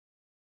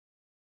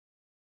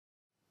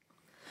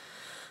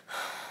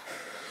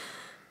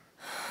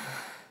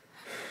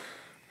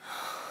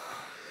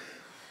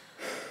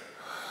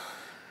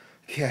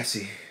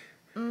Cassie.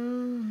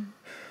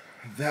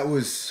 That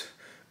was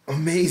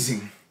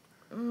amazing.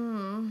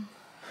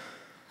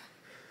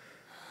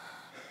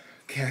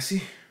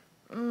 Cassie?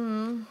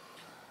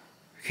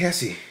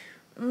 Cassie?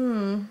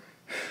 Will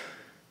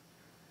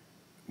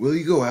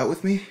you go out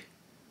with me?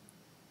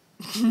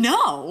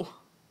 No.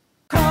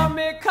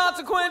 Karmic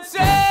consequences,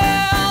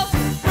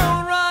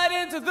 thrown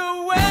right into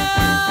the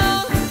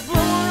well,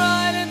 blown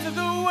right into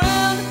the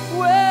well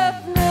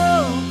with no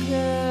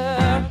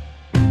care.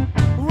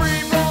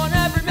 Reborn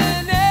every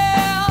minute,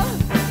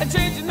 and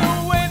changing the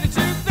way that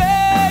you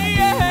think,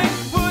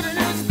 putting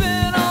a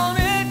spin on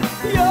it,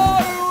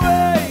 your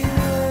way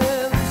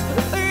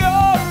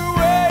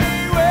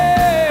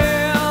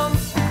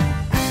wins.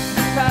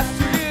 Past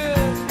 2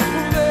 years,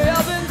 they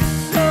have been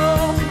so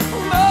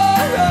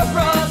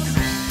murderous.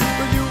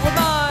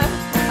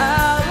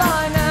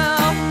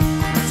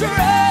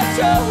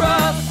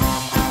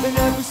 In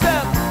every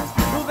step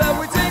that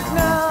we take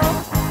now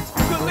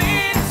could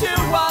lead to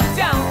our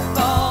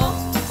downfall.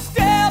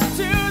 Step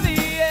to the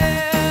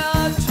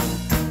edge.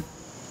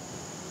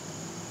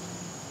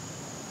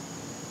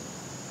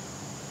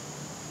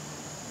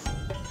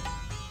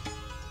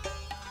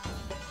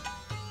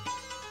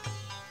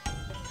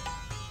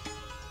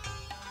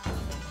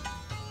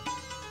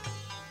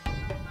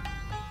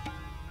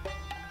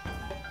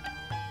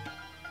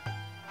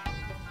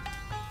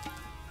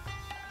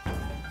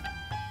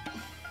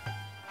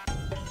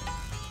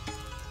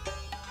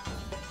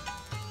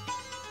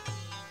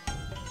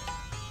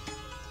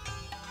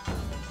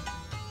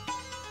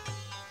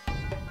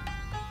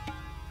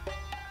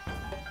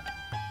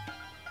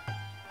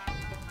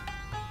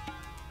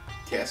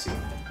 Cassie.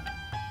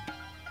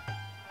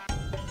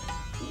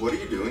 What are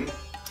you doing?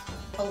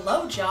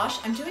 Hello, Josh.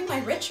 I'm doing my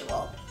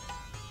ritual.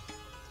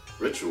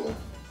 Ritual?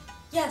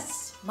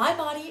 Yes, my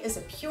body is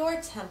a pure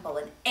temple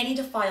and any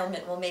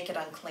defilement will make it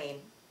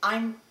unclean.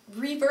 I'm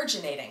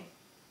re-virginating.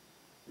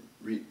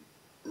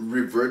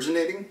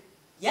 Revirginating?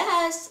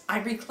 Yes,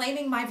 I'm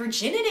reclaiming my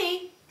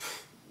virginity.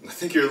 I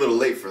think you're a little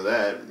late for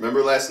that.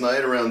 Remember last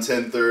night around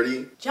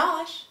 10:30?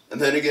 Josh. And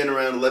then again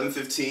around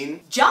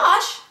 11:15?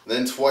 Josh!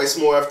 Then twice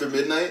more after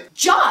midnight?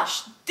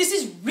 Josh! This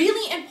is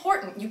really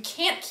important. You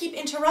can't keep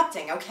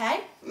interrupting,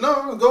 okay?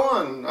 No, go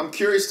on. I'm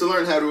curious to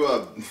learn how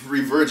to,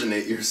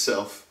 revirginate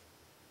yourself.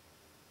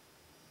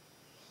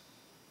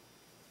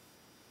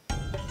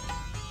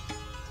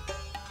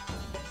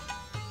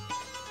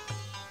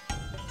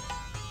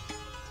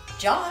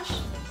 Josh,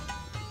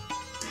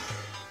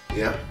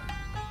 Yeah?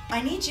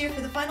 I need you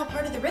for the final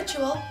part of the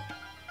ritual.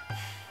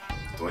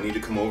 Do I need to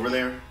come over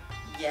there?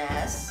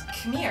 Yes.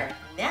 Come here,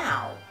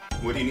 now.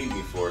 What do you need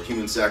me for?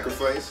 Human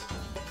sacrifice?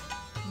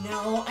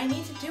 No, I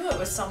need to do it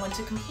with someone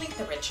to complete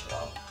the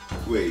ritual.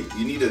 Wait,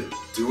 you need to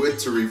do it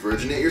to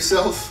revirginate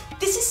yourself?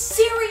 This is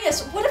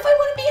serious. What if I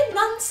want to be a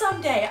nun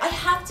someday? I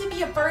have to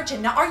be a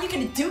virgin. Now, are you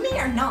going to do me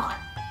or not?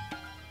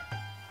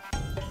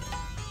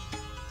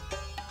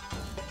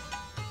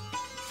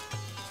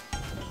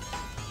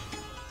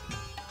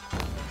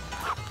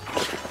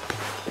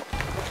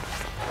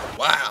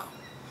 Wow.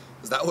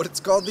 Is that what it's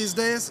called these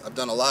days? I've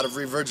done a lot of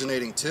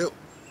revirginating too.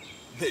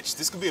 Mitch,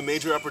 this could be a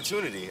major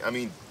opportunity. I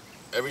mean,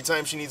 every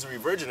time she needs to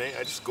revirginate,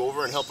 I just go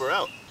over and help her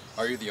out.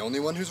 Are you the only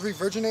one who's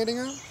revirginating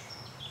her?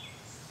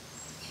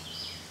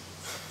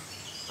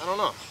 I don't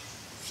know.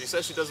 She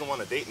says she doesn't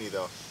want to date me,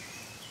 though.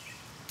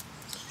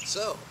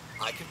 So,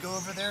 I could go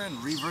over there and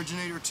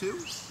revirginate her too?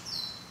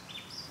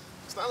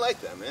 It's not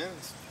like that, man.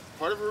 It's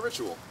part of her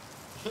ritual.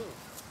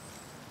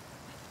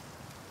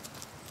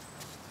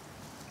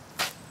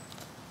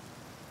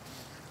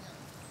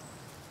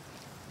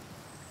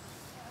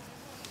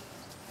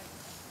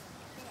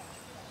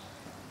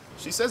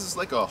 She says it's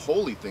like a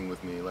holy thing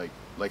with me.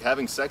 Like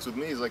having sex with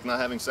me is like not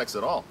having sex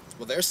at all.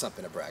 Well, there's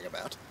something to brag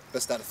about.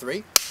 Best out of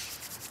 3?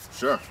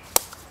 Sure.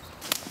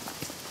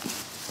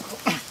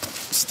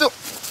 Still,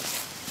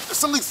 there's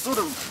something sort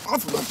of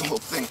off about the whole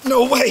thing.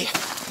 No way!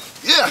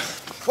 Yeah.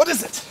 What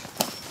is it?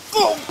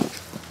 Boom!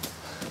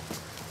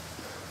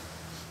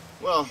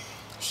 Well,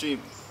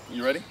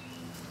 you ready?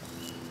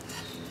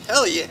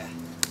 Hell yeah!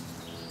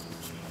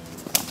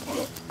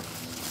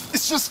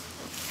 It's just,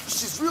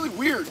 she's really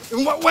weird.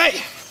 In what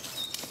way?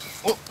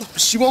 Well,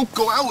 she won't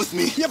go out with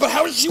me. Yeah, but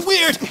how is she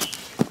weird?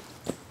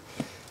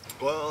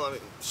 Well, I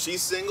mean,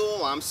 she's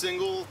single, I'm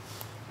single.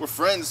 We're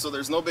friends, so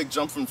there's no big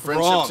jump from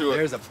friendship Wrong. to it.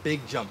 There's a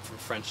big jump from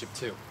friendship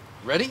too.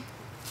 Ready?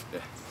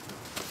 Yeah.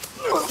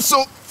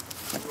 So,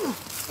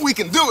 we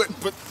can do it,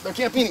 but there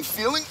can't be any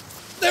feeling.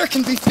 There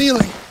can be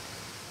feeling.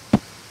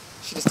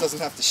 She just doesn't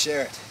have to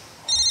share it.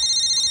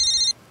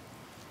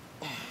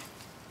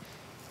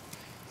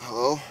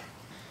 Hello?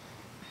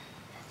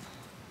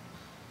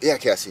 Yeah,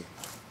 Cassie.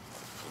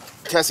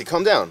 Cassie,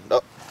 calm down.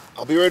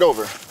 I'll be right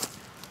over.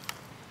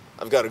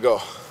 I've got to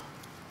go.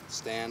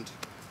 Stand.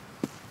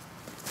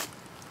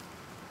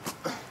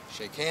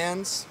 Shake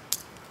hands.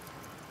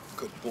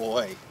 Good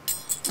boy.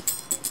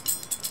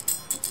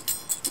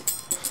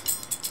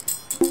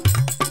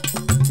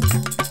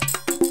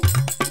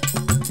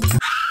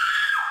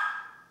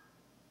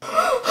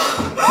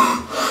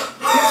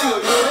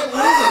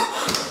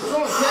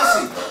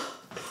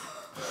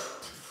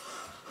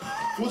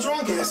 What's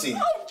wrong, Cassie?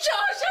 Oh,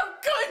 Josh, how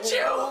could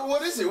you?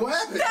 What is it? What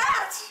happened?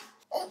 That!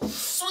 Oh,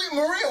 sweet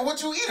Maria, what'd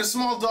you eat? A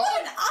small dog?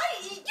 What did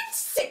I eat? You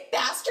sick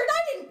bastard!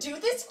 I didn't do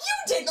this.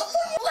 You did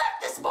before you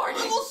left this morning.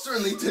 I most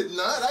certainly did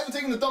not. I haven't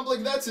taken a dump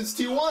like that since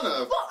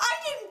Tijuana. Well, I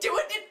didn't do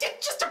it. It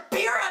didn't just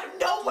appear out of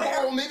nowhere.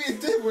 Oh, maybe it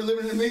did. We're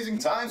living in amazing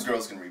times.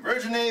 Girls can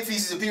revirginate.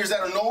 Feces appears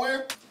out of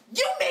nowhere.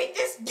 You made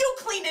this. You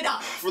cleaned it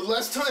up. For the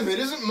last time, it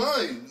isn't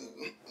mine.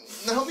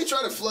 Now help me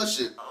try to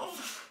flush it.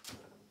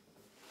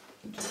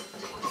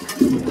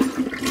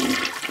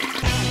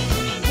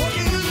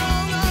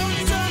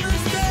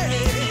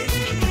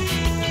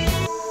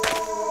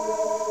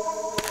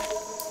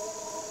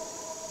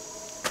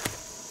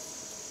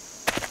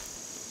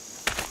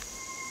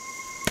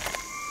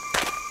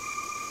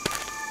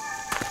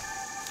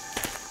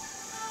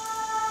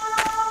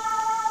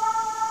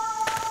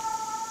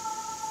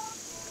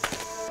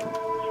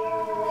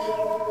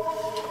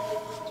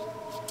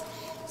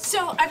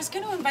 So, I was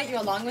going to invite you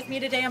along with me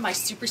today on my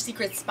super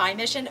secret spy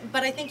mission,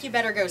 but I think you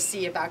better go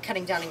see about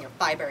cutting down on your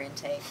fiber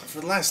intake. For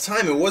the last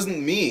time, it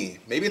wasn't me.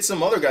 Maybe it's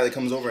some other guy that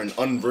comes over and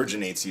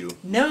unvirginates you.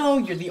 No,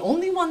 you're the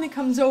only one that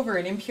comes over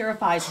and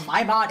impurifies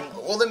my body.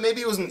 Well, then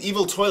maybe it was an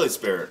evil toilet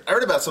spirit. I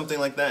heard about something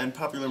like that in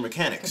Popular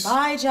Mechanics.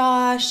 Bye,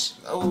 Josh.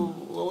 Oh,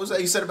 what was that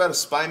you said about a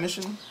spy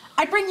mission?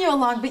 I'd bring you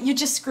along, but you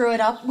just screw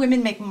it up.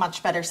 Women make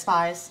much better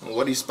spies.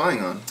 What are you spying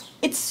on?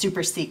 It's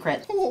super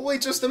secret. Oh, well,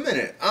 wait just a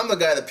minute. I'm the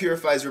guy that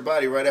purifies your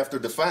body right after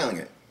defiling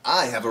it.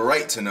 I have a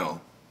right to know.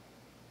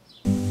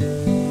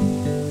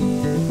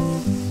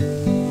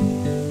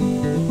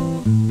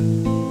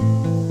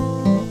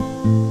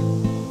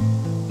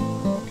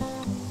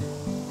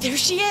 There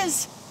she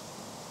is.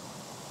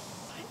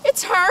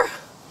 It's her.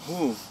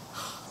 Who?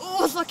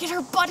 Oh, look at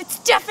her butt. It's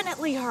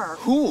definitely her.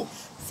 Who?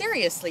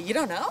 Seriously, you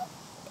don't know?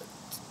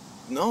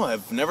 No,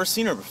 I've never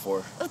seen her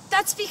before.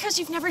 That's because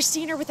you've never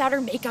seen her without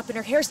her makeup and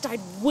her hair's dyed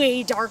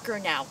way darker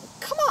now.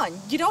 Come on,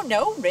 you don't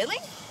know, really?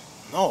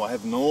 No, I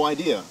have no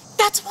idea.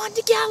 That's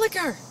Wanda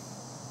Gallagher.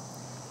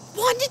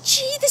 Wanda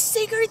G, the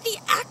singer, the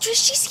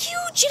actress. She's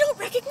huge. You don't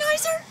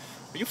recognize her?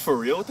 Are you for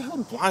real? What the hell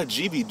would Wanda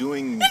G be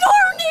doing? In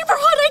our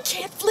neighborhood, I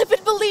can't flip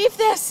and believe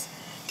this.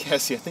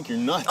 Cassie, I think you're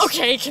nuts.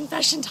 Okay,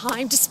 confession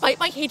time. Despite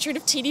my hatred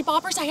of teeny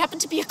boppers, I happen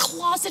to be a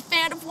closet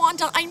fan of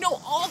Wanda. I know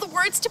all the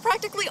words to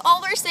practically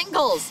all her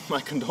singles.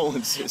 My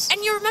condolences.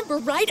 And you remember,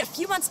 right? A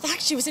few months back,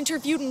 she was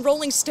interviewed in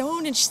Rolling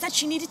Stone, and she said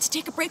she needed to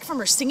take a break from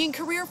her singing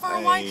career for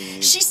a while.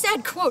 She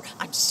said, quote,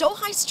 "I'm so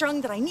high-strung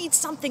that I need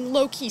something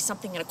low-key,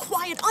 something in a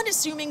quiet,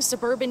 unassuming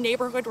suburban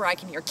neighborhood where I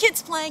can hear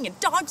kids playing and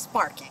dogs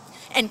barking,"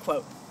 end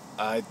quote.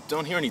 I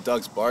don't hear any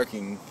dogs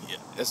barking.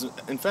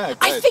 In fact,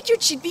 I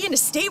figured she'd be in a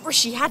state where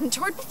she hadn't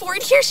toured before,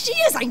 and here she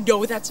is. I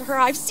know that's her.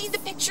 I've seen the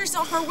pictures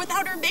of her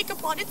without her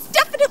makeup on. It's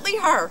definitely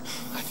her.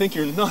 I think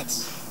you're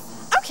nuts.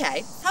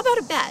 Okay, how about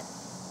a bet?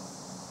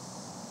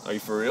 Are you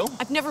for real?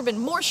 I've never been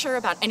more sure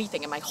about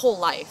anything in my whole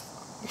life.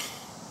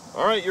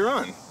 All right, you're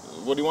on.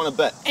 What do you want to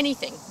bet?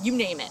 Anything. You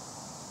name it.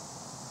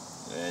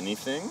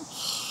 Anything?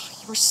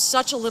 You're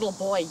such a little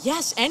boy.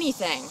 Yes,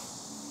 anything.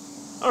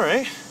 All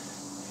right.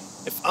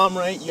 If I'm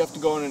right, you have to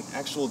go on an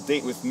actual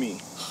date with me.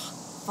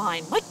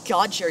 Fine. My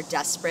God, you're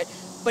desperate.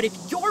 But if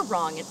you're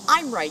wrong and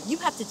I'm right, you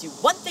have to do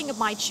one thing of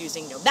my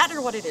choosing, no matter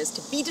what it is,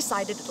 to be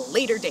decided at a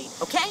later date,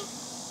 okay?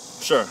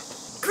 Sure.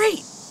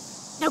 Great.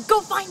 Now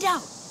go find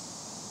out.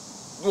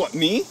 What,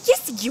 me?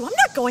 Yes, you. I'm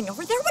not going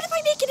over there. What if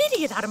I make an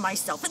idiot out of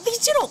myself? At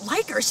least you don't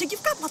like her, so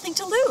you've got nothing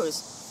to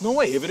lose. No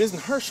way. If it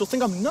isn't her, she'll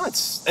think I'm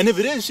nuts. And if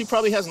it is, she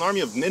probably has an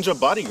army of ninja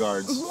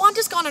bodyguards.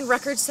 Wanda's gone on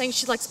record saying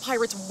she likes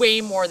pirates way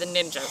more than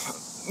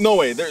ninjas. No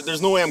way.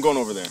 There's no way I'm going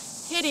over there.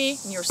 Hitty,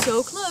 you're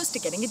so close to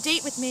getting a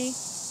date with me.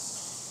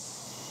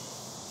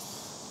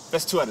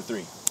 That's 2 out of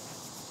 3.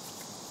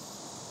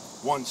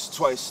 Once,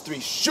 twice, three,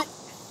 shoot!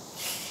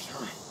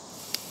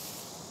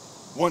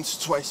 Once,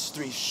 twice,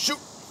 three, shoot!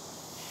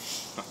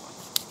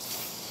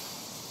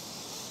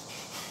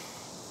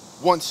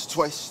 Once,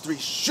 twice, three,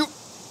 shoot!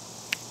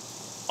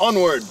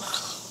 Onward!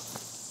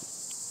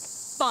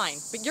 Fine,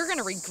 but you're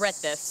gonna regret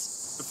this.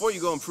 Before you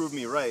go and prove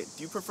me right,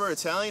 do you prefer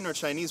Italian or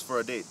Chinese for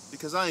a date?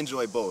 Because I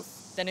enjoy both.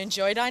 Then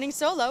enjoy dining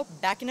solo.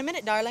 Back in a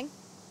minute, darling.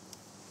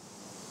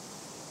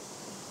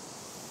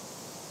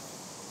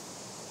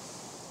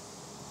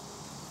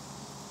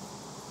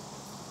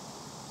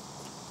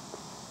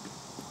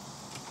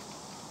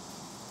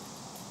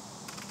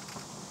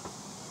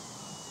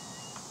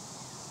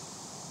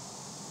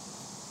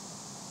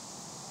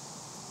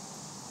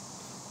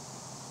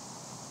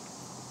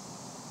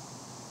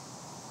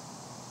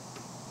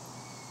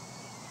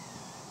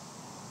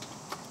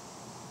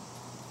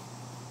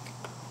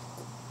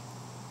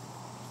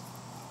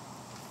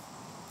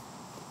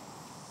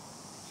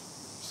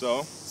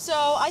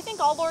 So I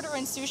think I'll order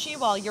in sushi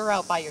while you're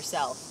out by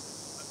yourself.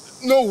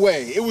 No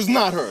way! It was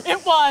not her!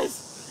 It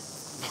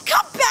was!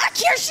 Come back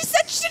here! She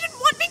said she didn't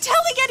want me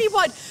telling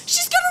anyone!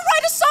 She's gonna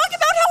write a song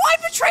about how I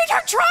betrayed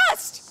her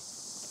trust!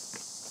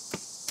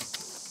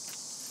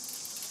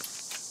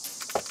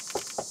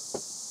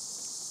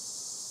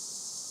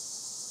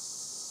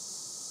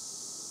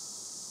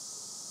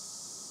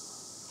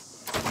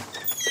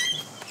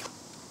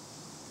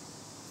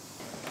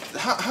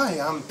 Hi,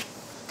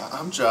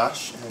 I'm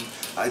Josh, and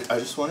I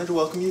just wanted to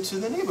welcome you to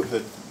the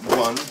neighborhood.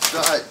 Wanda.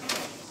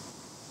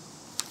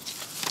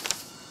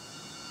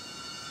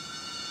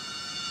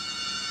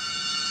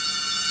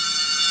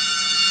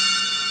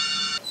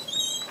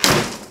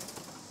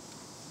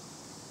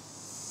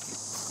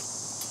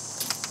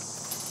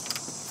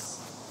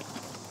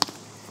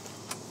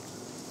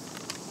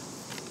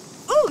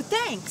 Ooh,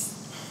 thanks.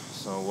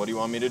 So what do you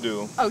want me to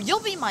do? Oh,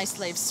 you'll be my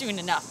slave soon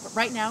enough, but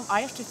right now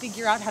I have to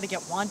figure out how to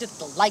get Wanda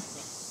to like me.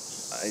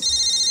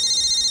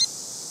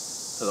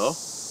 Hello?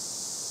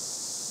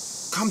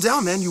 Calm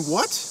down, man. You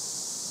what?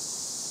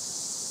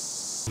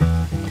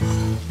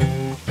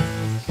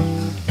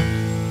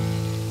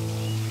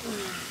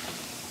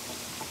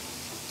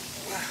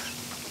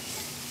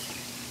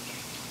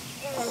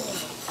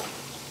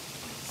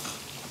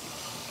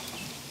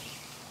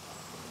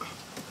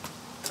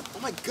 Oh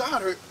my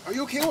God, are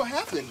you okay? What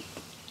happened?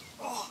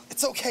 Oh,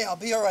 it's okay. I'll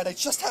be all right. I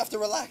just have to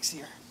relax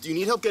here. Do you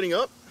need help getting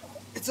up?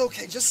 It's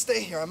okay. Just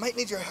stay here. I might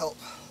need your help.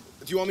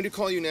 Do you want me to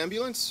call you an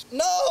ambulance?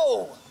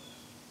 No!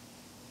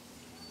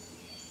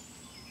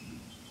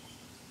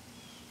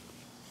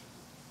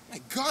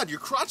 My God, your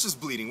crotch is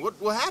bleeding.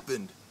 What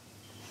happened?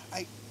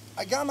 I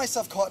got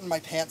myself caught in my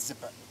pants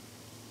zipper.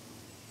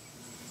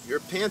 Your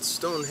pants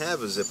don't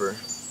have a zipper.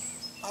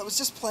 I was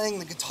just playing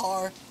the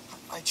guitar.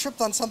 I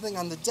tripped on something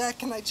on the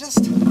deck and I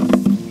just...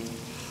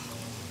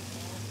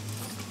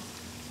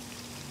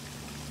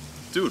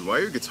 Dude, why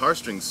are your guitar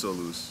strings so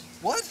loose?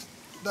 What?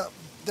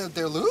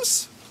 They're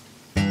loose?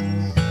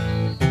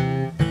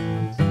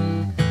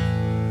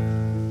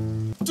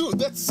 Dude,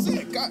 that's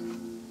sick.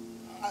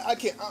 I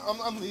can't.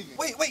 I'm leaving.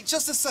 Wait,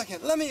 just a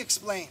second. Let me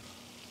explain.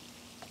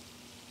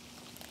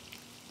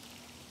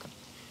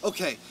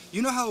 Okay,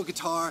 you know how a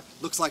guitar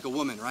looks like a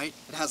woman, right?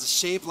 It has a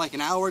shape like an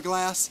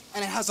hourglass,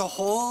 and it has a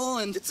hole,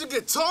 and... It's a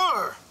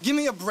guitar! Give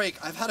me a break.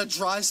 I've had a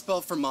dry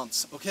spell for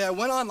months, okay? I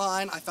went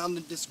online, I found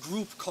this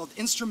group called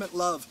Instrument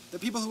Love. They're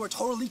people who are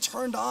totally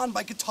turned on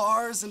by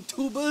guitars and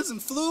tubas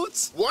and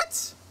flutes.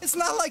 What? It's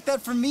not like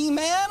that for me,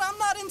 man. I'm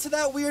not into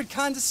that weird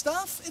kind of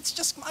stuff. It's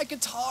just my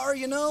guitar,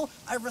 you know?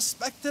 I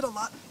respect it a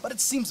lot, but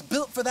it seems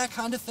built for that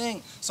kind of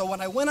thing. So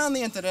when I went on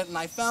the internet and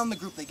I found the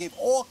group, they gave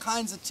all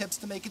kinds of tips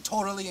to make it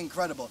totally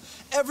incredible.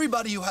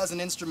 Everybody who has an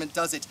instrument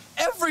does it.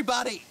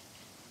 Everybody!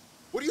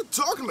 What are you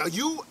talking about?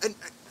 You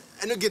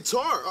and a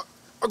guitar?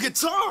 A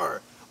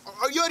guitar?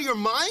 Are you out of your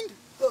mind?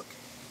 Look,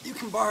 you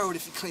can borrow it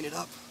if you clean it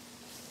up.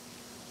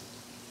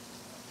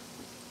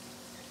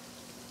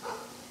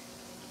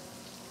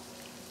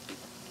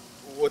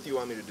 What do you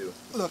want me to do?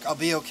 Look, I'll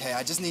be okay.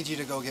 I just need you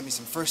to go get me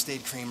some first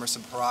aid cream or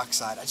some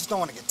peroxide. I just don't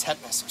want to get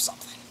tetanus or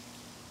something.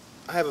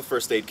 I have a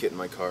first aid kit in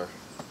my car.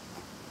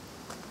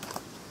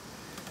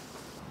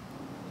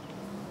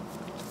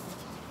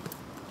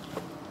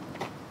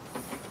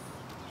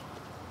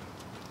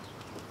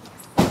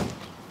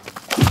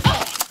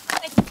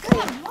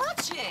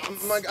 Watch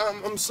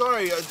it! I'm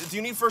sorry. Do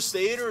you need first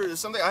aid or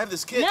something? I have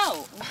this kit.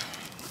 No.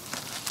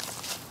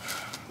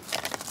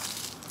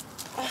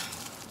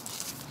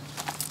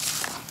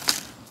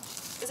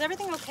 Is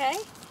everything okay?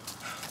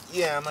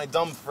 Yeah, my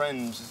dumb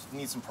friend just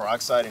needs some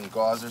peroxide and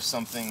gauze or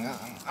something.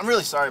 I'm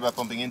really sorry about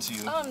bumping into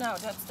you. Oh no,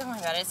 don't worry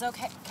about it. It's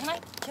okay.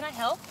 Can I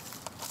help?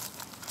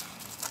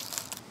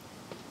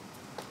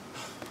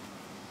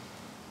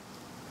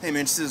 Hey,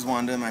 Mitch, this is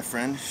Wanda, my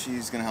friend.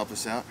 She's gonna help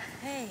us out.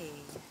 Hey.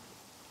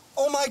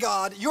 Oh my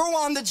God, you're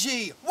Wanda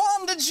G!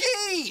 Wanda G!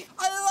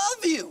 I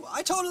love you!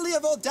 I totally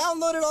have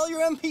downloaded all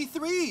your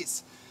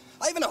MP3s.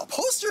 I even have a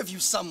poster of you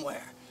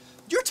somewhere.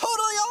 You're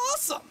totally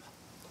awesome!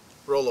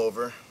 Roll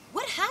over.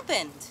 What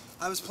happened?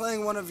 I was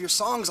playing one of your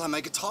songs on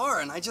my guitar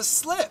and I just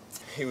slipped.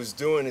 He was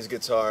doing his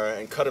guitar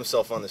and cut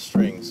himself on the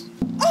strings.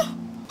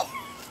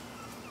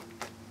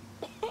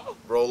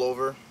 Roll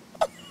over.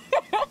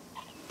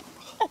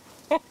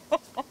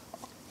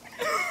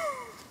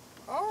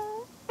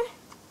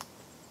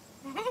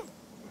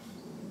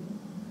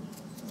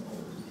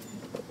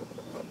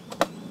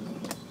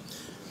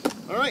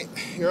 All right,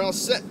 you're all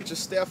set.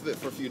 Just stay off of it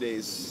for a few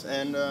days,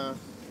 and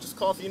just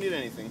call if you need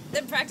anything.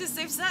 Then practice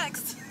safe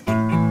sex.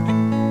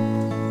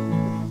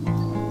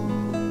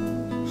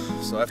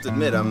 So I have to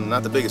admit, I'm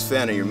not the biggest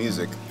fan of your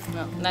music.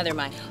 No, neither am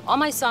I. All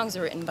my songs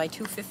are written by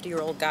two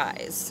 50-year-old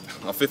guys.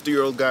 A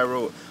 50-year-old guy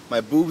wrote, "My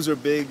boobs are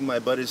big, my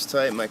butt is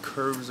tight, my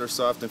curves are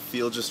soft and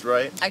feel just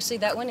right." Actually,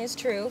 that one is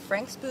true.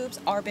 Frank's boobs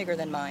are bigger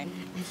than mine.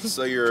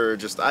 So you're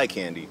just eye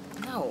candy.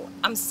 No,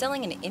 I'm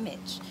selling an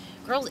image.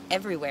 Girls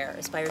everywhere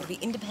aspire to be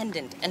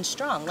independent and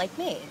strong like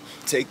me.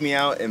 Take me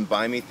out and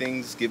buy me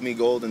things, give me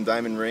gold and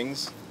diamond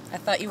rings. I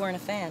thought you weren't a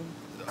fan.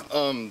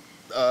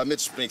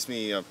 Mitch makes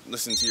me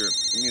listen to your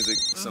music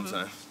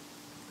sometimes.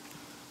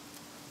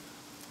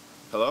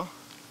 Hello?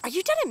 Are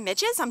you dead at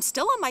Mitch's? I'm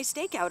still on my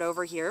stakeout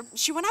over here.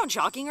 She went out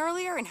jogging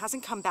earlier and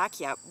hasn't come back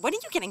yet. When are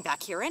you getting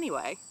back here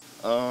anyway?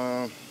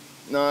 No,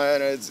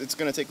 it's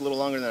gonna take a little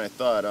longer than I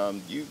thought.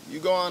 You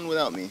go on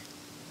without me.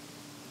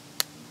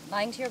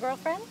 Lying to your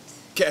girlfriend?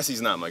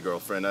 Cassie's not my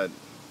girlfriend. I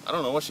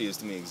don't know what she is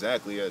to me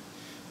exactly.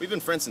 We've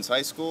been friends since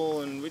high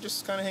school, and we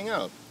just kind of hang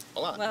out. A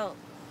lot. Well,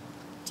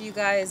 do you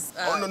guys,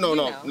 Oh,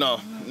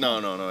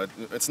 no.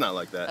 It's not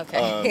like that.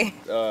 Okay.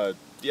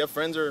 Do you have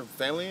friends or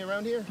family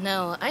around here?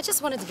 No, I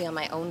just wanted to be on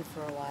my own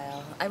for a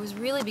while. I was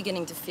really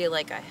beginning to feel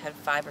like I had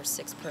 5 or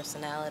 6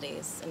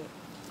 personalities, and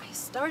I was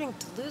starting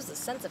to lose the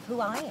sense of who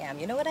I am.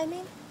 You know what I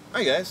mean?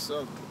 I guess.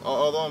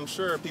 Although I'm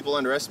sure people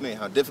underestimate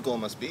how difficult it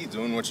must be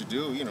doing what you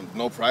do. You know,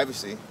 no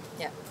privacy.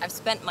 Yeah, I've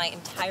spent my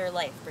entire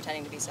life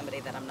pretending to be somebody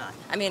that I'm not.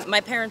 I mean,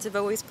 my parents have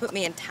always put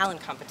me in talent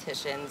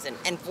competitions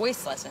and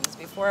voice lessons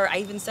before I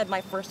even said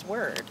my first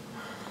word.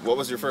 What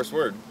was your first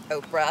word?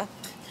 Oprah.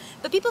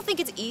 But people think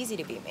it's easy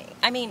to be me.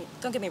 I mean,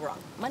 don't get me wrong,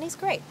 money's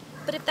great.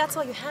 But if that's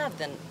all you have,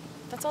 then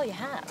that's all you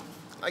have.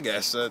 I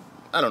guess.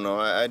 I don't know.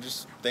 I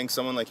just think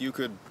someone like you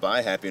could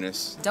buy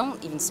happiness.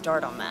 Don't even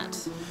start on that.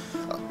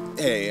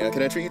 Hey,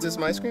 can I treat you to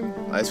some ice cream?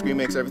 Ice cream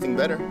makes everything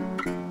better.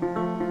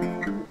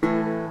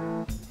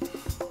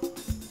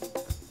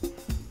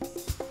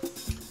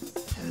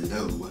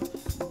 Hello,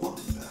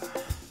 Wanda.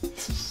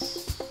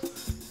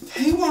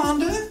 Hey,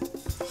 Wanda.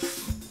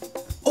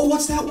 Oh,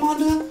 what's that,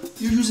 Wanda?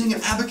 You're using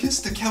an abacus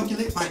to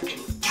calculate my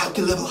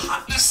incalculable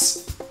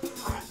hotness?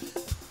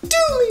 Do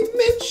me,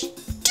 Mitch.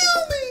 Do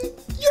me.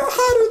 You're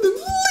hotter than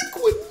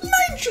liquid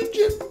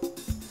nitrogen.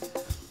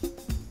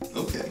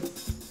 Okay.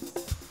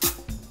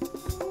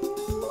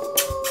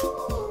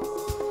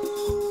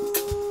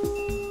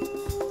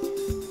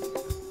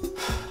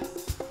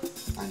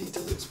 I need to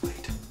lose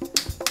weight.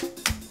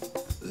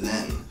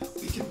 Then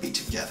we can be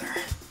together.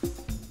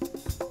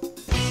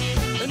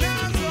 And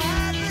I'm so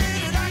happy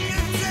that I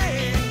can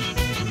say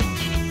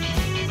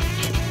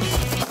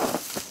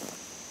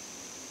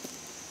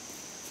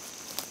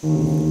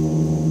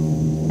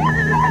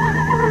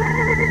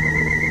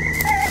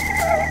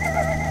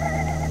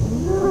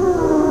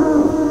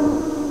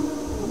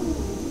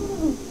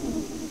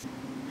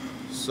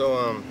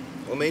So,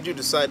 what made you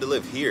decide to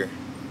live here?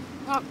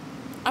 Well,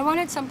 I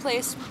wanted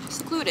someplace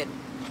secluded,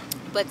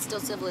 but still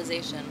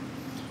civilization.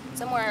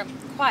 Somewhere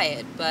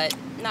quiet, but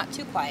not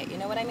too quiet, you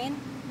know what I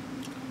mean?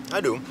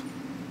 I do.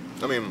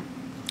 I mean,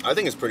 I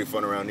think it's pretty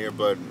fun around here,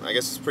 but I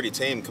guess it's pretty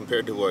tame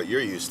compared to what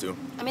you're used to.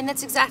 I mean,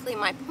 that's exactly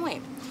my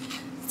point.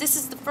 This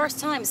is the first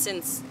time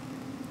since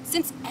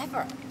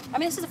ever. I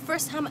mean, this is the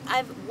first time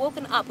I've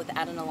woken up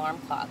without an alarm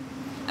clock.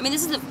 I mean,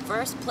 this is the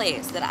first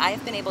place that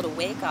I've been able to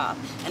wake up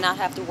and not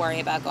have to worry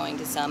about going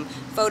to some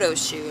photo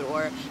shoot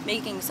or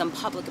making some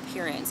public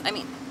appearance. I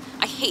mean,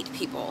 I hate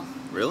people.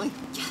 Really?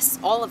 Yes,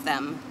 all of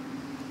them.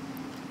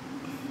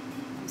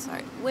 I'm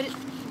sorry.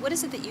 What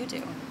is it that you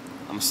do?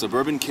 I'm a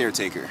suburban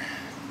caretaker.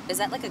 Is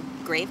that like a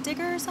grave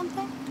digger or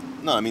something?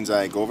 No, it means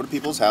I go over to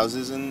people's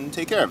houses and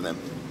take care of them.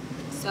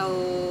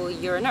 So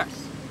you're a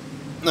nurse?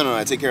 No,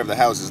 I take care of the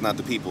houses, not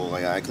the people.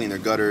 Like, I clean their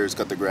gutters,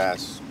 cut the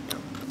grass. You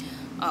know.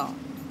 Oh,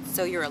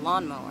 so you're a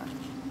lawnmower?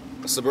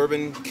 A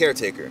suburban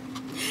caretaker.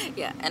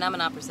 Yeah, and I'm an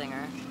opera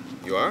singer.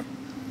 You are?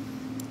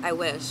 I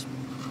wish.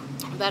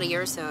 About a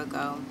year or so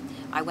ago,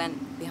 I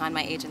went behind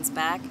my agent's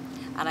back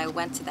and I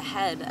went to the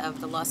head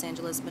of the Los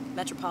Angeles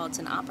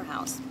Metropolitan Opera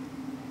House.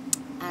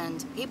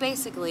 And he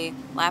basically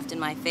laughed in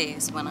my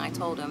face when I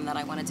told him that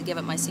I wanted to give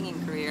up my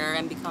singing career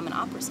and become an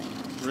opera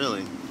singer.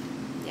 Really?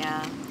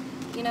 Yeah.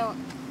 You know,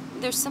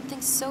 there's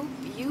something so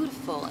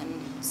beautiful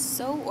and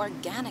so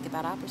organic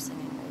about opera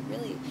singing.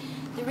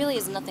 There really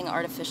is nothing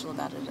artificial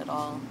about it at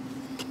all.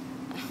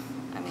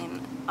 I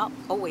mean, I'll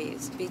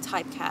always be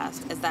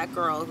typecast as that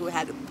girl who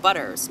had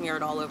butter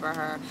smeared all over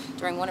her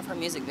during one of her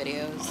music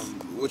videos.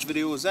 Which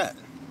video was that?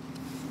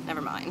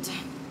 Never mind.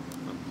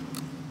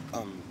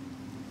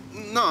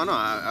 No,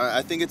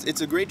 I think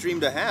it's a great dream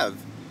to have.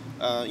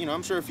 You know,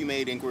 I'm sure if you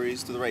made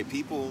inquiries to the right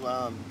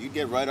people, you'd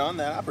get right on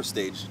that opera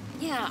stage.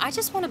 Yeah, I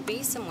just want to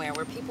be somewhere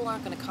where people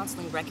aren't going to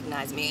constantly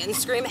recognize me and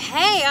scream,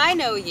 "Hey, I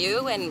know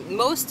you!" And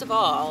most of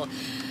all,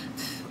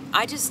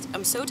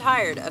 I'm so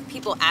tired of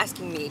people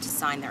asking me to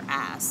sign their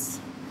ass.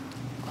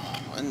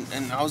 Oh,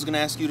 and I was gonna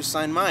ask you to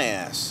sign my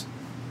ass.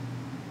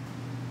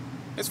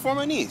 It's for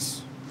my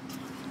niece.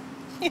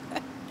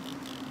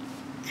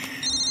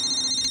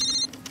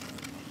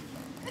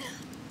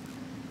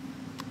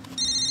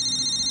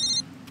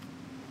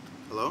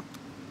 Hello?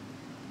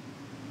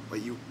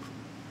 Wait, you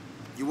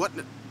what?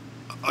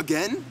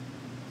 Again?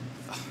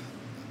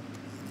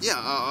 Yeah,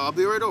 I'll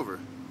be right over.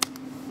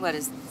 What,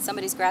 is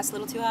somebody's grass a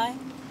little too high?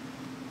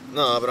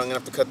 No, but I'm gonna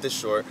have to cut this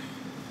short.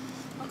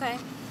 Okay.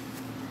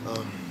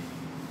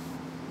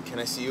 Can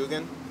I see you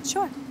again?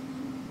 Sure.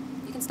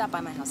 You can stop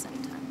by my house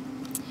anytime.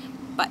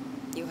 But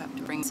you have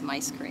to bring some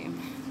ice cream.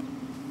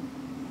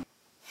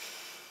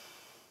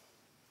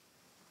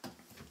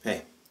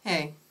 Hey.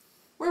 Hey,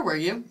 where were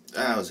you?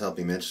 I was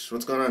helping Mitch.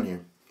 What's going on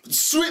here?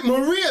 Sweet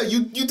Maria,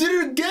 you did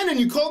it again and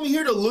you called me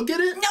here to look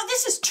at it? Now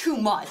this is too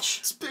much.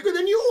 It's bigger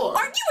than you are.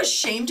 Aren't you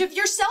ashamed of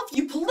yourself?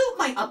 You pollute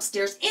my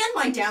upstairs and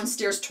my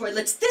downstairs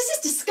toilets. This is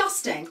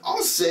disgusting.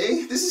 I'll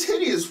say, this is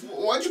hideous.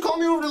 Why'd you call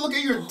me over to look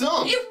at your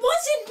dump? It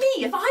wasn't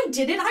me. If I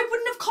did it, I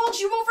wouldn't have called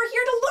you over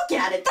here to look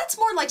at it. That's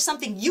more like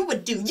something you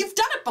would do. You've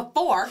done it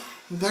before.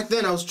 Back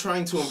then I was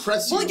trying to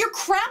impress you. Well, your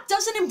crap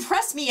doesn't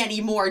impress me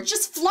anymore.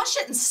 Just flush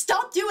it and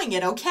stop doing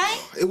it, okay?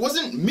 It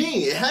wasn't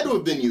me. It had to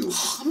have been you.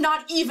 I'm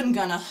not even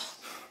gonna.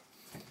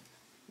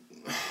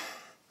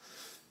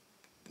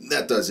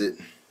 That does it.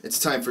 It's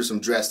time for some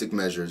drastic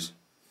measures.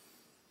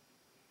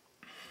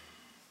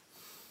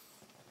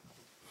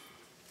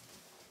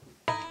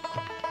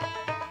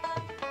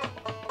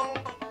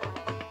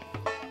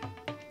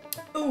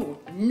 Ooh,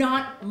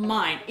 not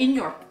mine. In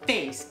your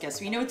face.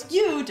 Guess we know it's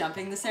you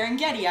dumping the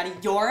Serengeti out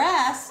of your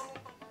ass.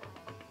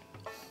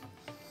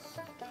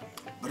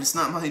 But it's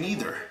not mine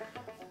either.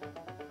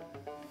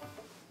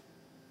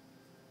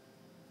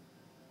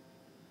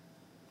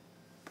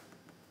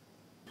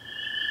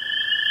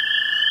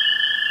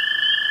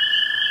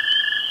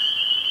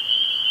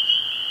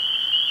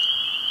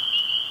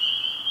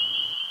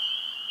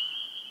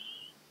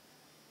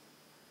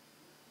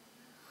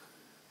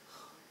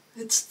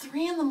 It's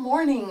 3 in the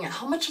morning.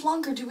 How much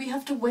longer do we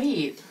have to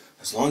wait?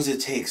 As long as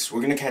it takes.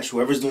 We're gonna catch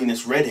whoever's doing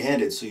this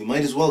red-handed, so you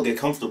might as well get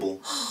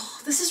comfortable.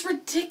 This is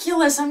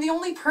ridiculous. I'm the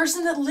only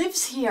person that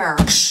lives here.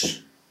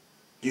 Shh!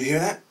 You hear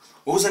that?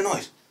 What was that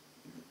noise?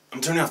 I'm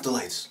turning off the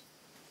lights.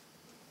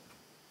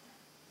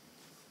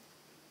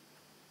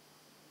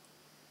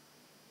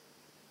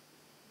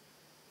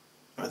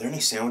 Are there any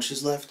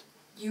sandwiches left?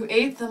 You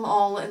ate them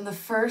all in the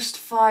first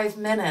 5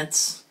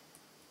 minutes.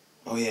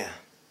 Oh yeah.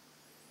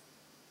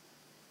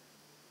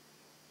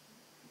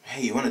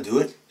 Hey, you wanna do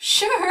it?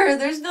 Sure,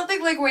 there's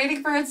nothing like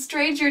waiting for a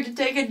stranger to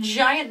take a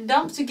giant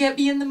dump to get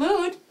me in the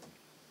mood.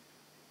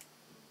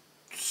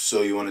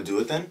 So you wanna do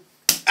it then?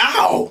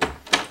 Ow!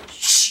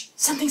 Shh!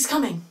 Something's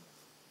coming.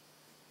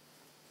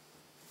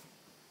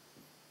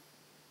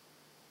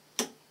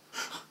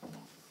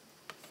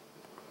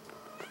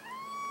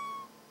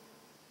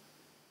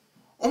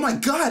 Oh my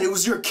god, it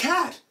was your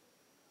cat!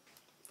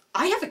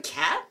 I have a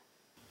cat?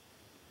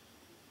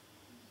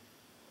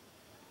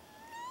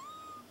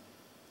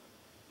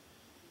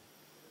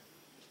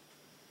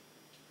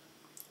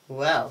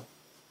 Well,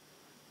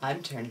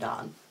 I'm turned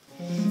on.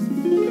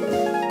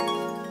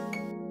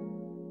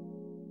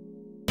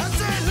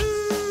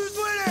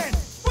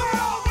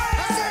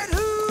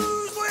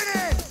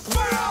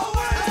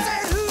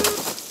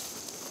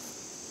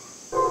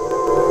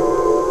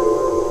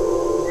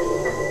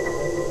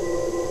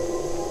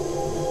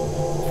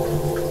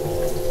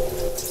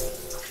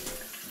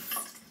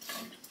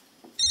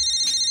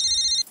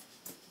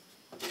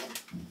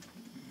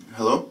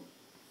 Hello?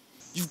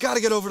 You've got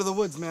to get over to the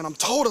woods, man. I'm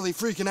totally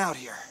freaking out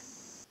here.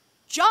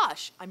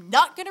 Josh, I'm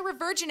not gonna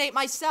revirginate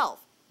myself.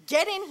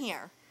 Get in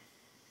here.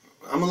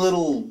 I'm a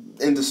little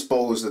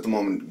indisposed at the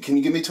moment. Can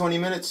you give me 20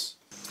 minutes?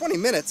 20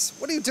 minutes?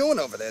 What are you doing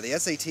over there, the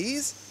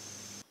SATs?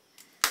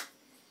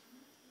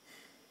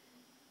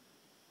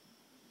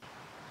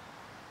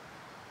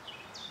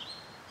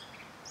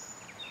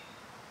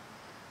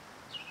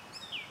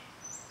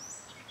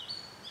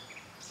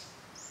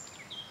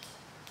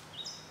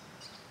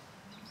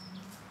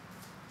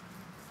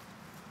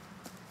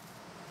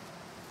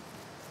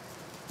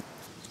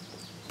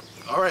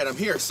 All right, I'm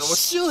here, so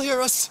what's... She'll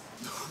hear us.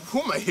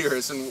 Who am I here?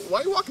 And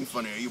why are you walking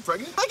funny? Are you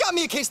pregnant? I got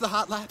me a case of the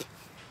hot lap.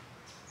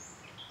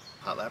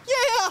 Hot lap?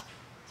 Yeah!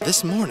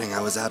 This morning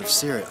I was out of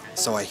cereal,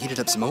 so I heated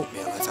up some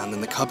oatmeal I found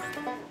in the cupboard.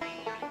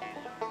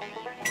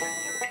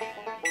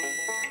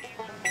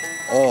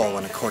 All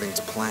went according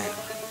to plan.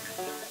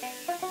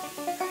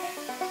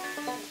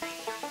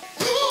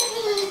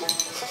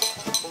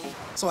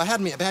 So I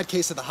had me a bad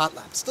case of the hot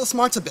lap. Still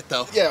smarts a bit,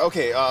 though. Yeah,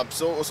 okay,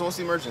 so what's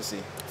the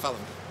emergency? Follow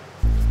me.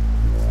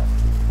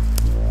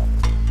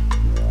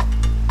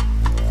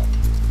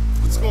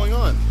 What's going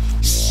on?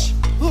 Shh!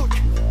 Look!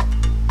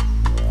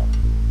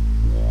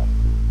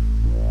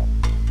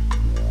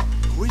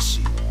 Who is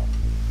she?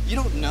 You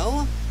don't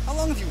know? How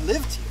long have you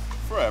lived here?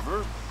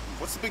 Forever.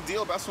 What's the big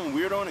deal about some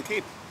weirdo in a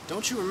cape?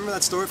 Don't you remember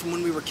that story from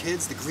when we were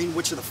kids, the Green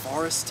Witch of the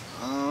Forest?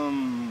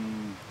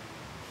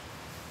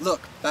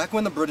 Look, back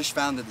when the British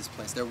founded this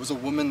place, there was a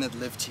woman that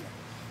lived here.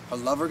 Her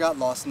lover got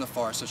lost in the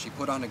forest, so she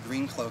put on a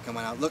green cloak and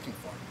went out looking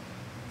for him.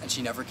 And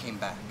she never came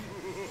back.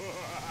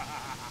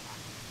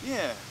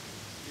 Yeah,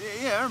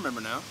 I remember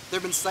now. There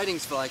have been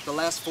sightings for like the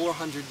last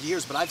 400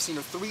 years, but I've seen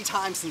her 3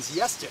 times since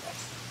yesterday.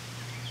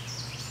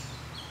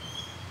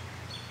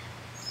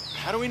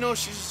 How do we know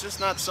she's just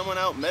not someone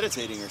out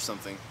meditating or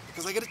something?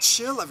 Because I get a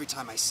chill every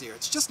time I see her.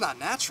 It's just not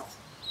natural.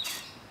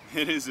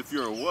 It is if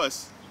you're a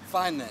wuss.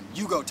 Fine then,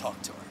 you go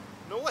talk to her.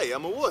 No way,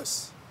 I'm a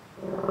wuss.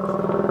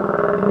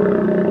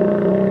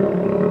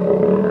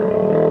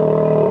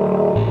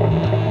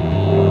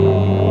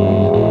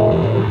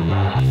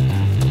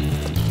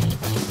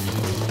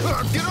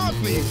 Get off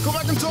me! Go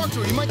back and talk to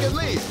her, you might get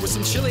late. With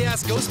some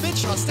chilly-ass ghost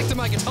bitch, I'll stick to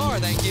my guitar,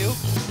 thank you.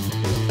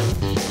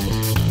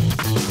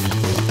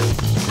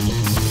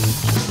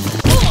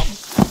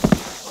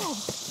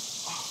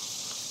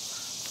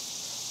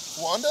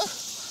 Wanda?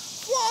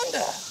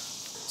 Wanda!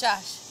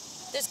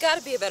 Josh, there's got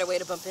to be a better way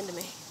to bump into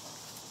me.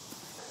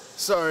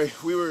 Sorry,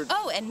 we were...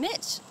 Oh, and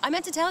Mitch, I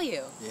meant to tell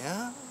you.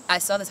 Yeah? I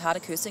saw this hot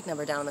acoustic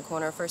number down on the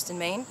corner of First and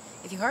Main.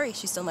 If you hurry,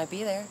 she still might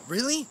be there.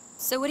 Really?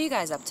 So what are you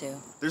guys up to?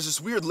 There's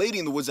this weird lady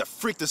in the woods that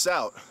freaked us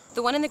out.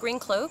 The one in the green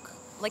cloak?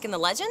 Like in the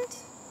legend?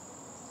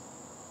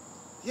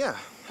 Yeah,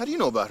 how do you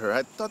know about her?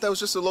 I thought that was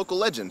just a local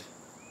legend.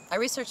 I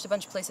researched a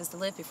bunch of places to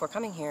live before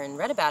coming here and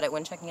read about it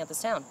when checking out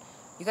this town.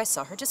 You guys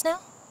saw her just now?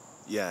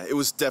 Yeah, it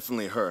was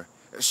definitely her.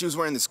 She was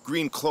wearing this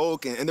green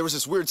cloak, and there was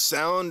this weird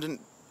sound, and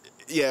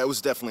yeah, it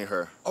was definitely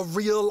her. A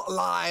real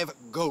live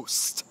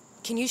ghost.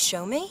 Can you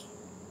show me?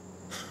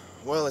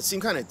 Well, it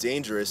seemed kind of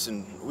dangerous,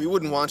 and we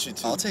wouldn't want you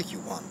to. I'll take you,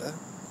 Wanda.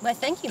 Why,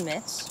 thank you,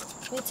 Mitch.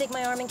 Will you take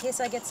my arm in case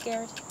I get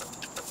scared?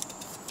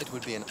 It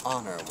would be an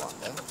honor,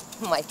 Wanda.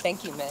 Why,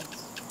 thank you, Mitch.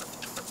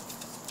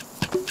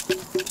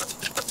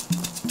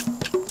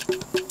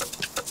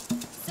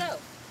 So,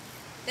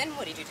 then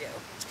what did you do?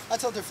 I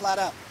told her flat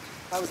out.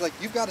 I was like,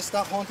 you've got to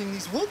stop haunting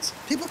these woods.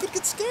 People could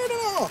get scared and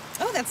all.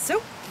 Oh, that's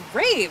so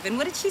brave. And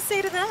what did she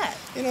say to that?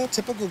 You know,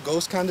 typical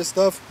ghost kind of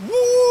stuff.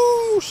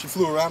 Woo! She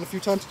flew around a few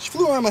times. She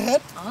flew around my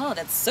head. Oh,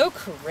 that's so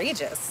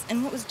courageous.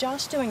 And what was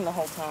Josh doing the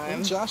whole time?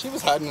 And Josh, he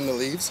was hiding in the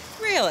leaves.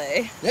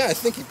 Really? Yeah, I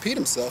think he peed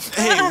himself.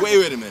 Hey,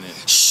 wait a minute.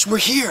 Shh, we're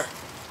here.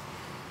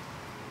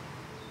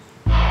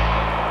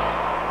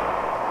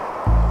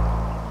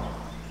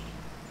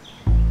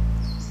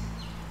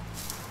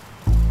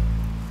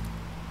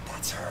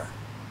 That's her.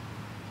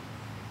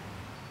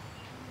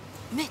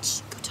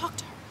 Mitch, go talk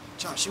to her.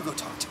 Josh, you go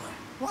talk to her.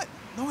 What?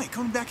 No, wait,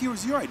 coming back here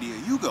was your idea.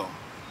 You go.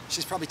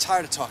 She's probably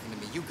tired of talking to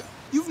me. You go.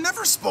 You've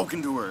never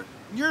spoken to her.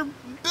 You're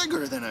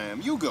bigger than I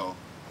am. You go.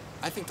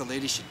 I think the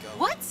lady should go.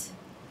 What?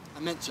 I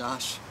meant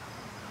Josh.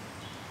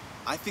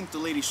 I think the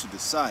lady should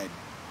decide.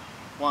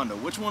 Wanda,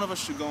 which one of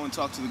us should go and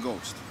talk to the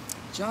ghost?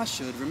 Josh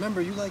should.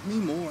 Remember, you like me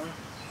more.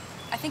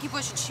 I think you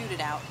boys should shoot it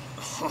out.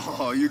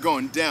 Oh, you're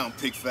going down,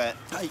 pig fat.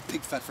 I eat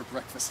pig fat for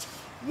breakfast.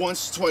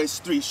 Once, twice,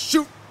 three,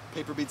 shoot!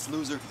 Paper beats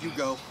loser. You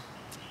go.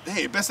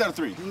 Hey, best out of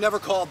three. You never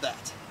called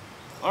that.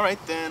 All right,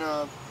 then,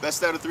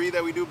 best out of three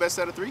that we do best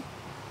out of three?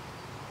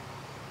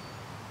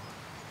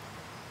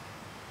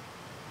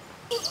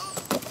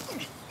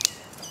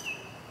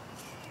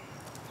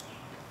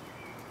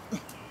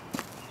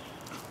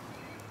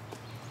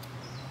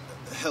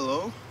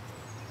 Hello?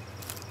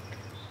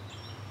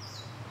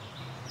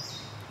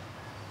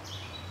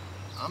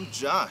 I'm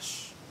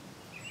Josh.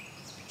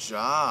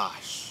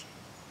 Josh.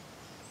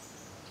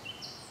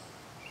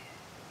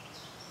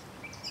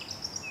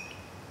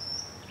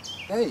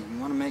 Hey, you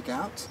want to make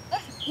out?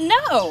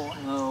 No!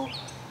 No.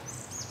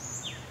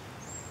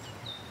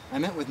 I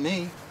meant with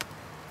me.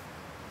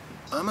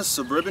 I'm a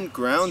suburban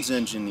grounds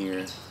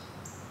engineer.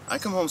 I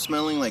come home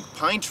smelling like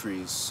pine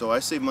trees, so I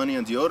save money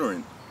on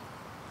deodorant.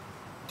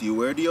 Do you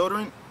wear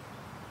deodorant?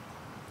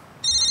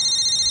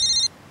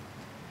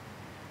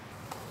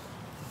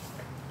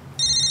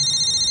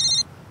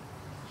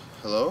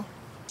 Hello?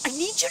 I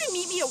need you to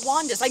meet me at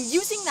Wanda's. I'm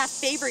using that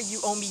favor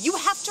you owe me. You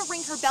have to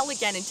ring her bell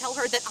again and tell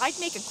her that I'd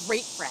make a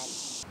great friend.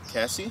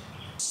 Cassie?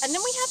 And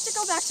then we have to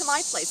go back to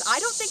my place. I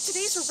don't think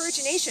today's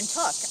revirgination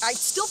took. I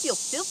still feel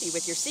filthy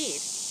with your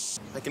seed.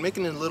 I can make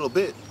it in a little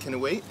bit. Can it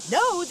wait?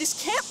 No, this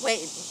can't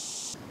wait.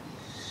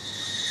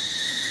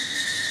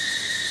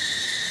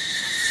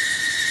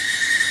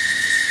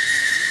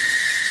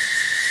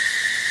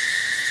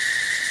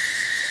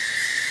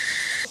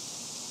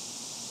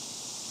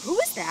 Who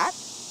is that?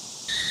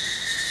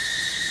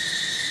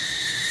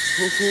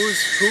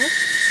 Who's who?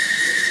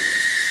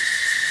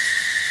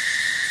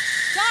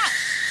 Josh!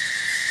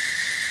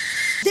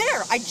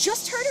 There, I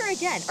just heard her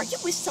again. Are you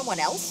with someone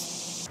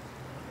else?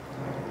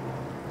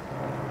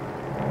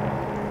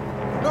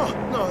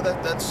 No,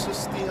 that's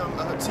just the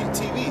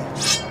TV.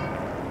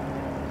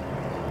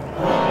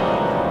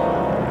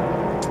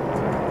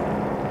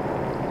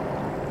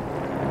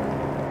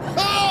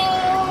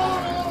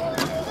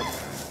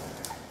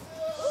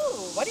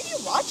 Ooh, what are you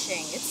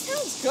watching? It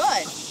sounds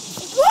good.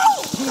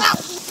 Whoa! Ow!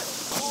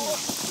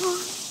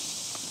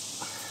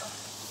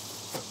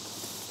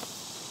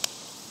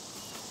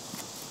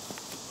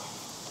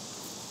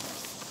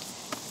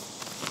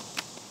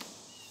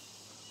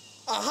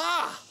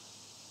 Aha!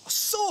 A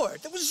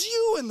sword! That was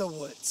you in the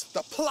woods!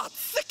 The plot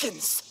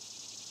thickens!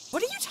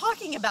 What are you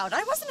talking about?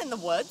 I wasn't in the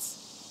woods.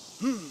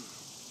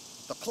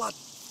 The plot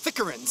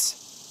thickerens.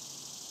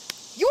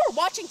 You were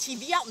watching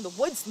TV out in the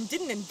woods and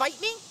didn't invite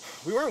me?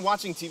 We weren't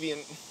watching TV,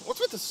 and what's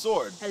with the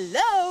sword?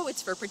 Hello,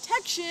 it's for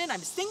protection.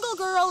 I'm a single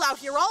girl out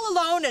here all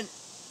alone and...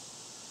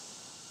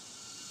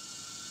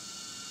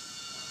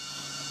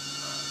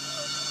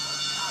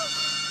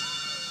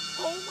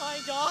 Oh my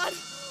God!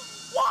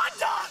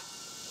 Wanda!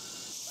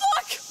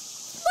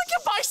 Look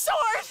at my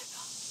sword!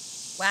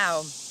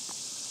 Wow.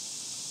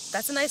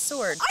 That's a nice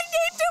sword. I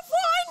named it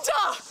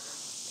Wanda!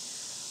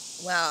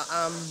 Wow,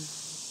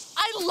 I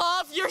I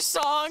love your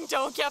song,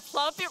 Don't Get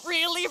Plump. It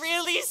really,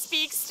 really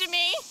speaks to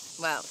me.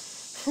 Wow.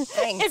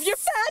 Thanks. If you're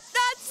fat,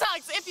 that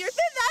sucks. If you're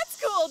thin,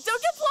 that's cool.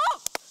 Don't get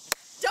plump.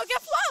 Don't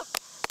get plump.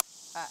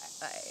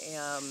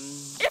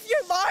 If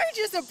you're large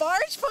as a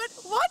barge, put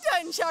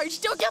Wanda in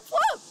charge. Don't get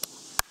plump.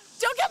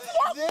 Don't get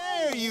plump.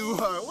 There you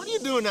are. What are you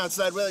doing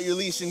outside without your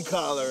leash and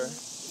collar?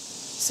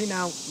 See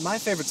now, my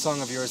favorite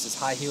song of yours is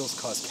High Heels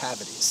Cause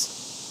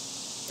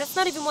Cavities. That's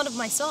not even one of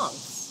my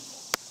songs.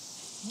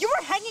 You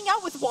were hanging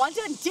out with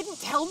Wanda and didn't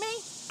tell me?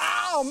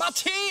 Ow, my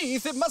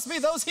teeth! It must be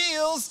those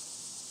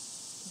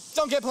heels.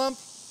 Don't get plump.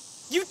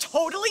 You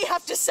totally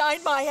have to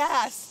sign my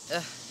ass.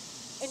 Ugh.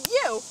 And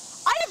you,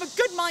 I have a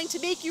good mind to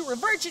make you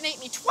revirginate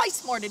me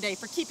twice more today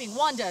for keeping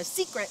Wanda a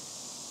secret.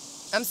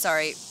 I'm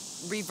sorry,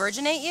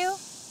 revirginate you?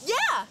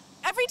 Yeah,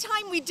 every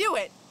time we do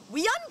it,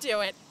 we undo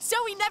it, so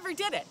we never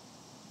did it.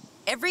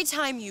 Every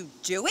time you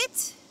do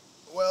it?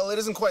 Well, it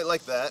isn't quite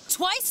like that.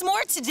 Twice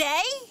more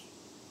today?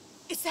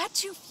 Is that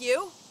too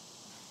few?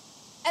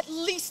 At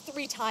least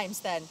 3 times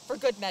then, for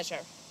good measure.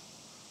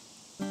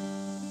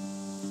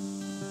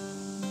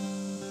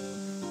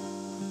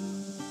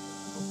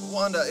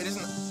 Wanda, it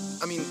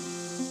isn't. I mean.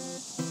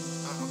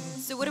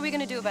 So what are we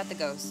gonna do about the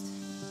ghost?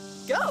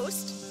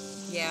 Ghost?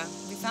 Yeah,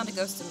 we found a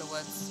ghost in the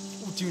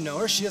woods. Ooh, do you know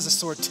her? She has a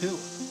sword too.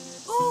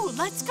 Ooh,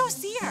 let's go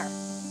see her.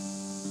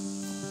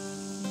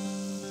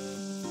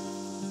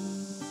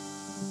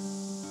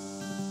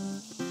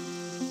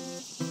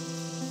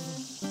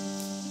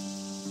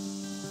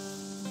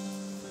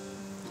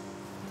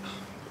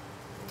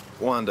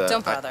 Wanda.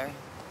 Don't bother.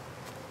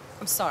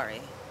 I'm sorry.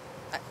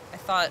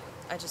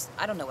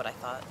 I don't know what I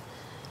thought.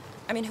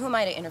 I mean, who am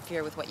I to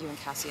interfere with what you and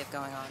Cassie have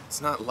going on? It's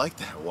not like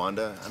that,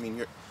 Wanda. I mean,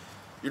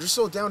 you're just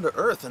so down to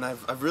earth, and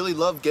I've really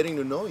loved getting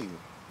to know you.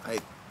 I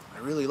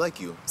really like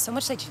you. So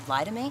much that you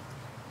lie to me?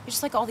 You're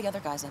just like all the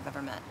other guys I've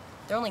ever met.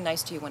 They're only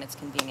nice to you when it's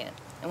convenient.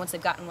 And once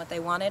they've gotten what they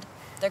wanted,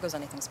 there goes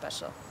anything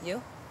special.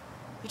 You?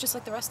 You're just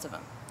like the rest of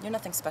them. You're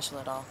nothing special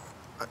at all.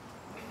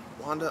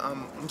 Wanda,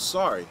 I'm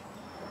sorry.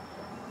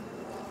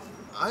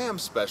 I am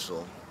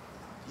special.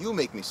 You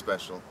make me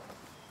special.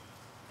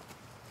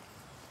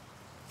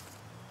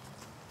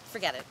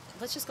 Forget it.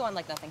 Let's just go on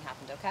like nothing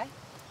happened, okay?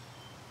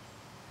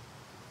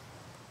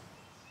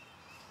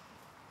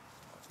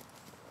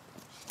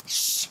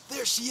 Shh,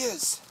 there she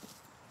is.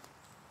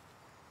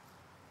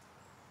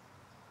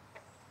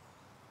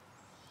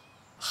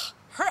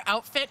 Her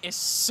outfit is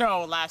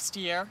so last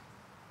year.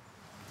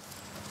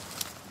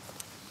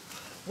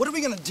 What are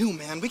we gonna do,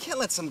 man? We can't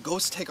let some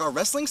ghost take our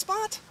wrestling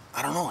spot.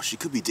 I don't know. She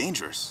could be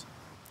dangerous.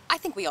 I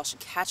think we all should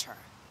catch her.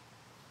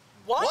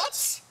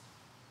 What?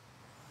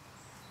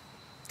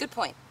 Good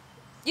point.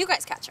 You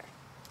guys catch her.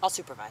 I'll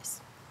supervise.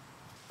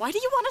 Why do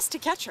you want us to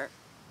catch her?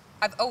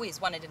 I've always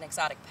wanted an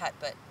exotic pet,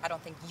 but I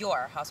don't think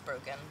you're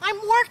housebroken. I'm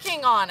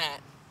working on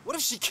it. What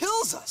if she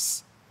kills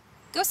us?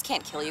 Ghosts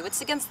can't kill you.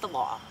 It's against the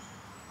law.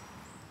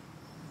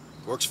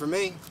 Works for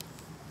me.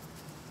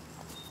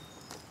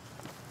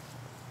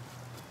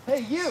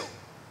 Hey, you!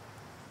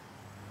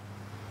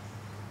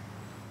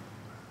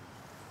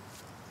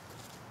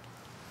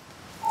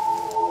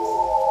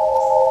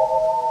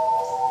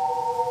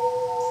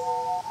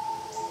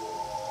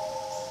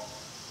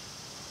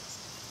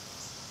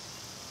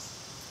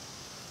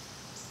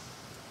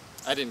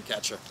 I didn't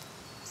catch her.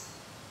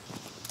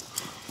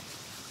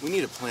 We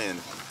need a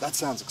plan. That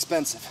sounds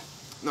expensive.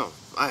 No,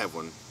 I have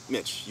one.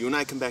 Mitch, you and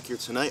I come back here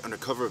tonight under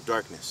cover of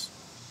darkness.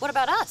 What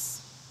about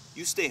us?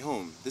 You stay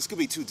home. This could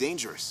be too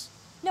dangerous.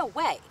 No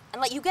way.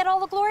 And let you get all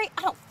the glory?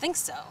 I don't think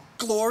so.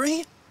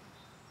 Glory?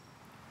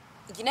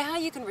 You know how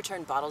you can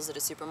return bottles at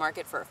a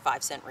supermarket for a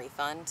 5-cent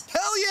refund?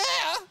 Hell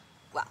yeah!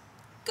 Well,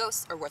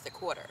 ghosts are worth a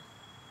quarter.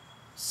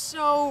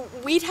 So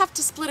we'd have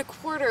to split a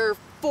quarter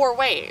 4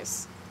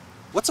 ways.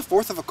 What's a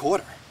fourth of a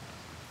quarter?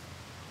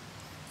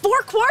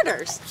 4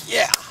 quarters?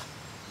 Yeah!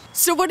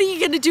 So what are you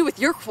gonna do with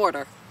your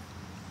quarter?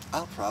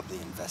 I'll probably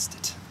invest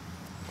it.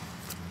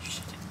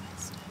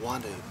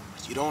 Wanda,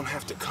 you don't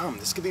have to come.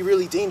 This could be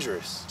really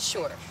dangerous.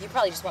 Sure. You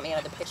probably just want me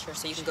out of the picture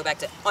so you can go back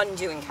to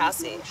undoing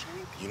Cassie.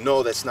 You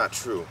know that's not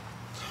true.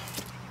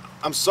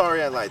 I'm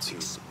sorry I lied to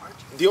you.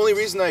 The only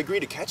reason I agreed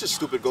to catch a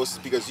stupid ghost is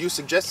because you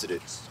suggested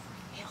it.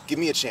 Give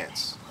me a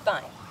chance.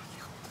 Fine.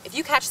 If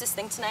you catch this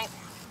thing tonight,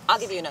 I'll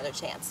give you another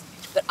chance.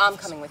 But I'm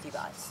coming with you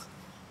guys.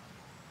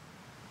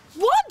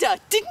 Wanda,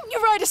 didn't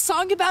you write a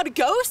song about a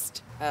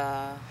ghost?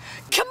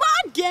 Come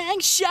on, gang,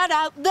 shout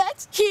out,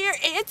 let's hear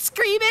it,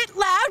 scream it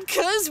loud,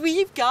 'cause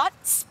we've got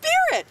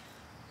spirit.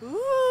 Ooh.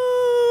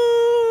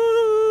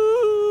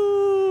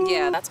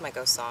 Yeah, that's my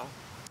ghost song.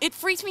 It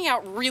freaked me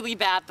out really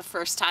bad the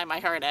first time I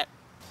heard it.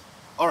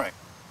 All right.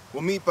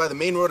 We'll meet by the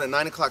main road at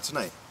 9 o'clock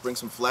tonight. Bring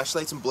some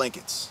flashlights and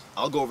blankets.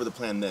 I'll go over the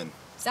plan then.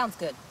 Sounds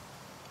good.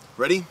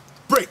 Ready?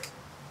 Break!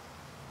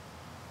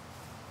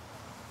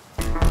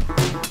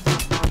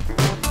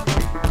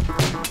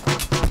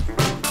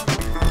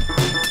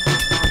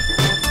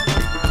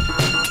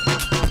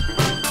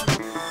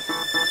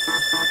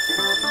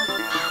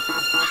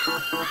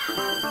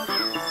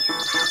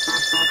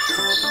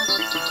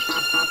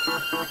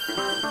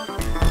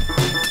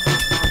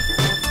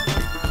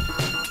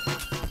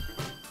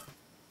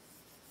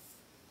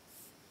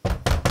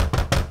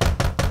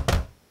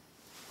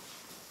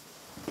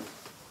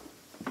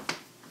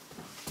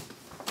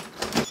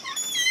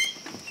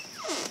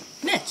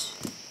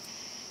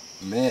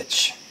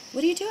 Mitch.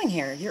 What are you doing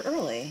here? You're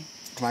early.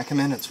 Can I come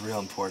in? It's real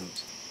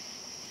important.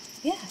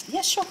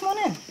 Yeah, sure, come on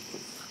in.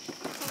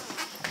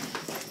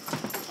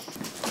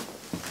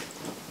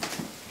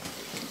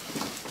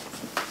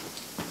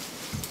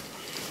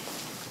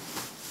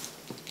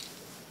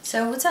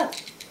 So, what's up?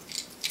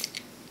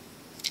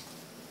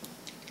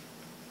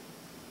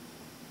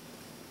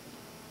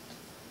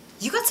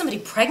 You got somebody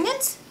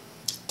pregnant?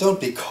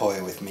 Don't be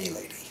coy with me,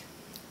 lady.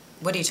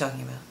 What are you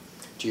talking about?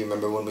 Do you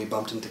remember when we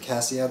bumped into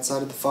Cassie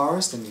outside of the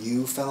forest and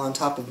you fell on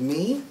top of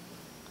me?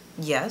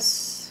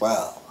 Yes.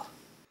 Well,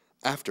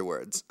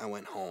 afterwards, I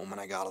went home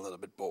and I got a little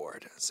bit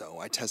bored, so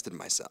I tested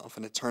myself,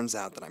 and it turns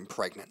out that I'm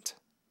pregnant.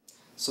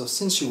 So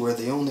since you were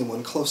the only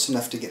one close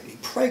enough to get me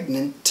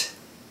pregnant...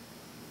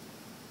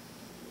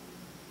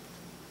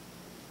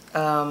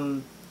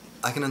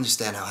 I can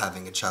understand how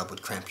having a child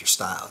would cramp your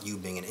style, you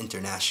being an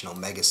international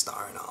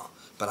megastar and all,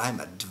 but I'm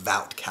a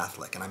devout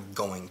Catholic and I'm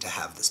going to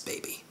have this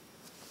baby.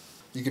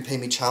 You could pay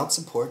me child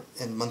support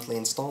in monthly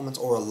installments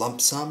or a lump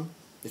sum,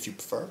 if you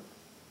prefer.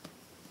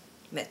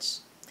 Mitch,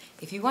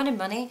 if you wanted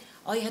money,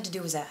 all you had to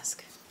do was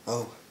ask.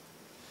 Oh,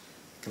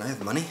 can I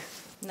have money?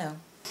 No.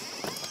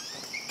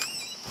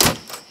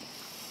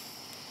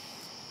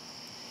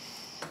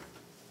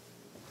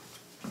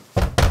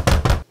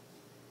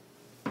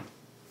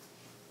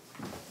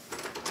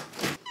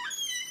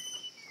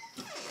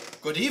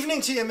 Good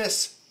evening to you,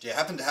 miss. Do you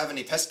happen to have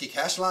any pesky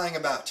cash lying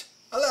about?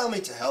 Allow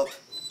me to help.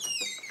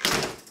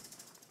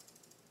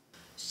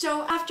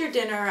 So after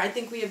dinner, I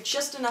think we have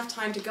just enough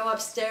time to go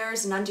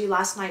upstairs and undo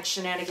last night's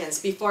shenanigans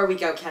before we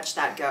go catch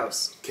that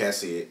ghost.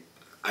 Cassie,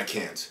 I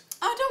can't.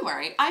 Oh, don't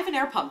worry. I have an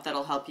air pump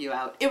that'll help you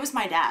out. It was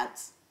my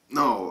dad's.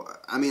 No,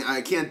 I mean,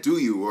 I can't do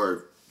you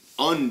or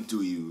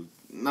undo you.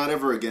 Not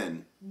ever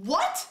again.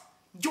 What?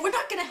 You're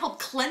not gonna help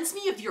cleanse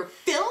me of your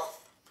filth?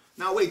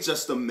 Now wait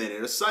just a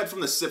minute. Aside from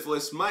the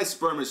syphilis, my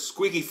sperm is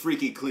squeaky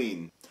freaky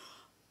clean.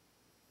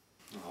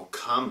 Oh,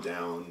 calm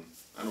down.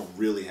 I don't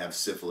really have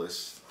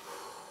syphilis.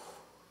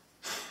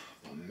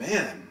 Oh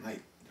man, my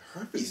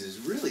herpes is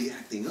really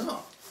acting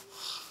up.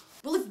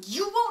 Well, if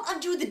you won't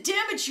undo the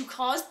damage you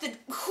caused, then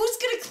who's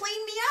gonna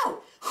clean me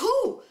out?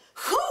 Who?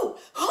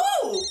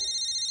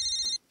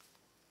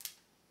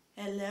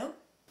 Hello?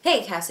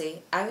 Hey,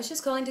 Cassie. I was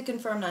just calling to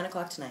confirm 9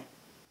 o'clock tonight.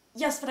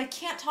 Yes, but I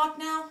can't talk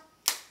now.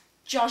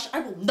 Josh, I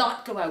will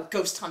not go out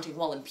ghost hunting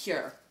while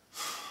impure.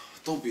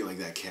 Don't be like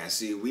that,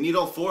 Cassie. We need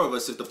all four of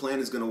us if the plan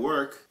is gonna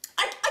work.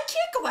 I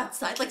can't go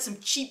outside like some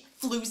cheap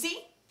floozy.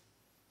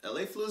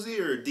 LA floozy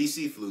or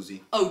DC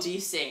floozy? Oh,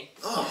 DC.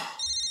 Oh.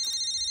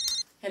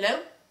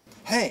 Hello?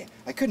 Hey,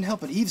 I couldn't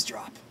help but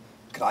eavesdrop.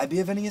 Could I be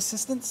of any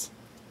assistance?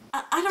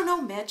 I don't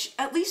know, Mitch.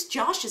 At least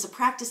Josh is a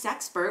practice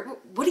expert.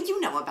 What do you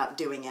know about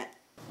doing it?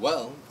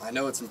 Well, I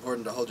know it's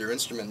important to hold your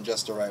instrument in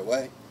just the right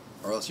way,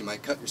 or else you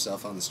might cut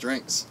yourself on the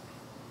strings.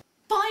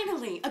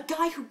 Finally, a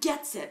guy who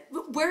gets it.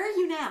 Where are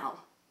you now?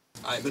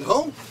 I'm at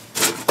home.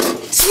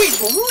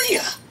 Sweet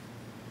Maria!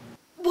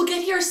 We'll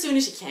get here as soon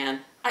as you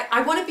can.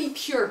 I want to be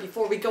pure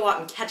before we go out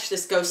and catch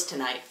this ghost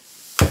tonight.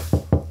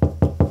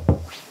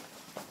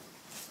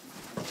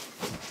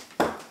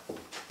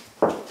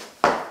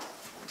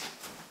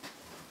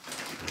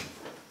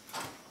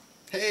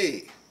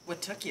 Hey!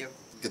 What took you?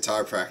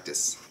 Guitar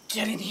practice.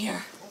 Get in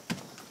here.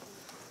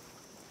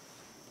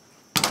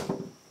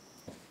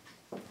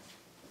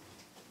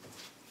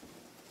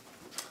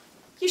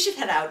 You should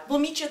head out. We'll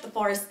meet you at the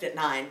forest at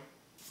 9.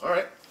 All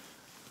right.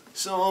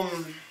 So,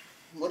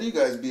 what do you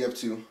guys be up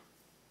to?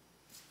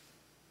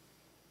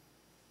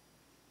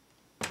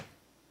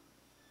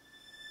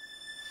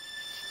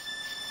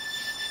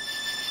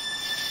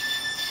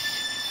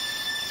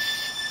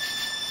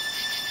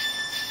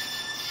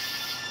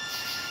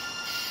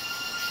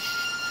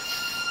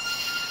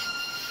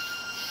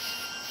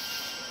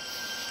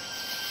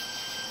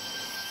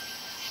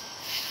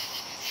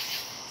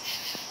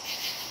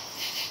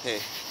 Hey.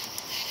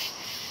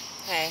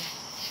 Hey.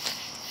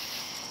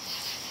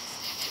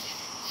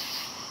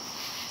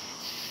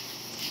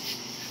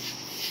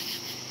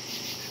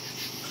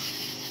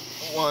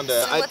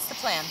 Wanda, So what's the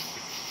plan?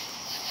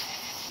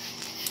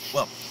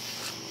 Well,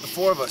 the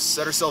four of us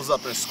set ourselves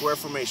up in a square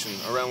formation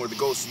around where the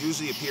ghost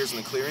usually appears in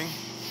the clearing,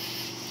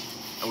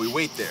 and we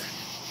wait there.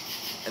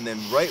 And then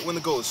right when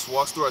the ghost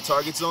walks through our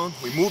target zone,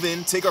 we move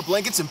in, take our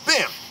blankets, and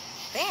bam!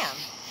 Bam.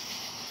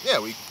 Yeah,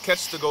 we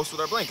catch the ghost with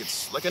our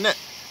blankets, like a net.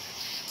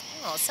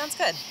 Oh, sounds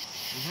good.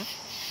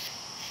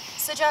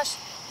 So, Josh,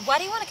 why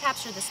do you want to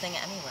capture this thing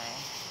anyway?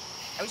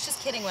 I was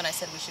just kidding when I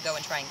said we should go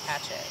and try and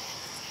catch it.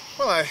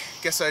 Well, I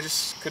guess I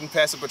just couldn't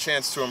pass up a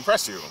chance to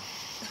impress you.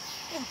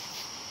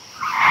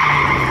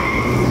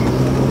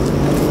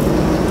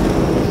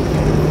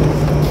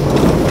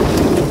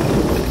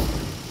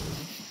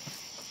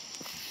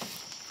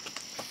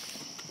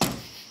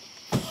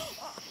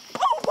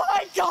 Oh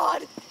my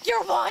God!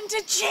 You're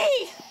Wanda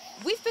G!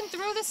 We've been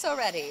through this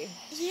already.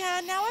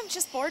 Yeah, now I'm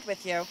just bored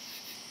with you.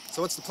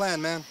 So what's the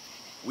plan, man?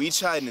 We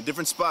each hide in a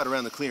different spot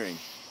around the clearing.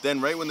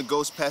 Then, right when the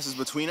ghost passes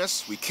between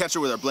us, we catch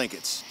her with our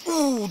blankets.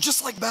 Ooh,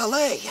 just like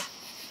ballet.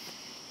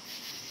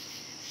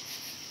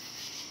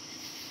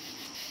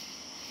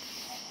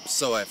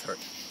 So I've heard.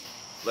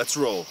 Let's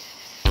roll.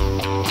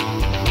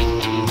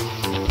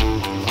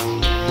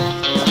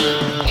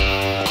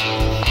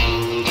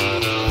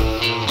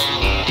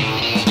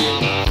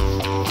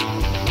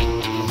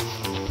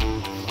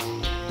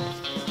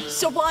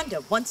 So Wanda,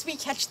 once we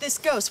catch this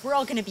ghost, we're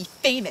all gonna be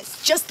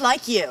famous, just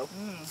like you.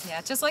 Yeah,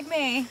 just like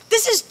me.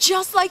 This is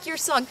just like your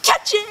song,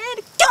 Catching a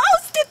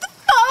Ghost in the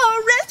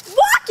Forest,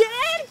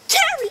 Walking,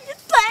 Carrying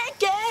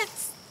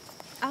Blankets.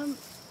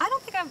 I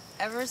don't think I've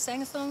ever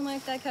sang a song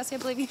like that, Cassie. I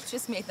believe you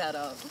just made that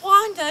up.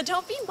 Wanda,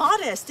 don't be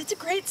modest. It's a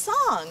great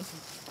song.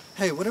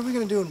 Hey, what are we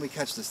gonna do when we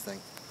catch this thing?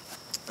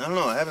 I don't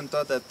know, I haven't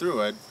thought that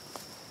through. I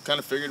kind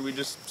of figured we'd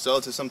just sell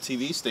it to some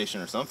TV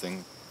station or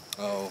something.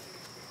 Oh,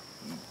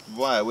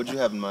 Why? What'd you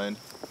have in mind?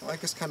 well, I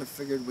just kind of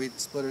figured we'd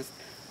split her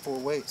 4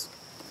 ways.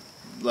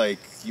 Like,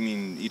 you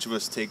mean each of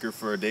us take her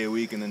for a day a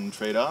week and then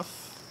trade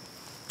off?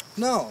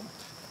 No,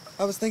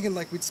 I was thinking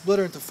like we'd split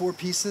her into 4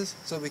 pieces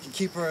so we could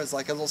keep her as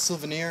like a little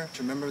souvenir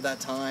to remember that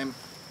time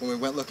when we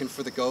went looking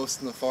for the ghost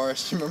in the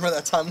forest. You remember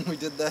that time when we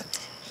did that?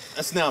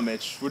 That's now,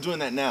 Mitch. We're doing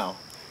that now.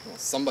 Well,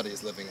 somebody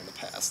is living in the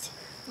past.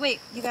 Wait,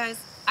 you guys,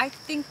 I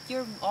think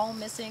you're all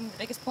missing the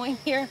biggest point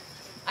here.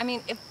 I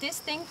mean, if this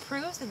thing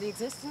proves the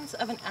existence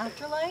of an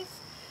afterlife,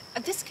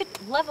 this could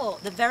level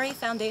the very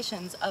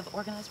foundations of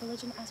organized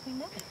religion as we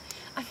know it.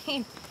 I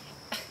mean,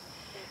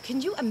 can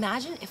you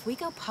imagine if we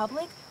go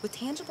public with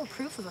tangible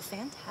proof of a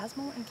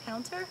phantasmal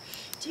encounter?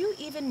 Do you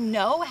even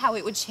know how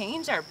it would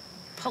change our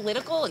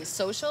political and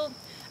social,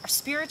 our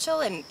spiritual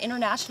and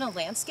international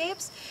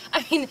landscapes?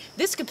 I mean,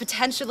 this could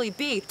potentially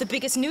be the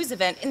biggest news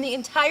event in the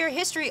entire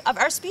history of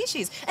our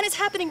species, and it's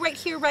happening right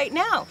here, right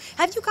now.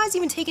 Have you guys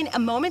even taken a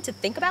moment to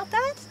think about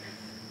that?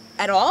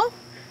 At all?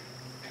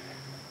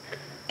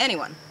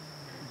 Anyone?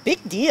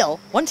 Big deal.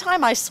 One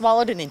time I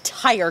swallowed an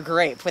entire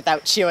grape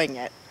without chewing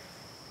it.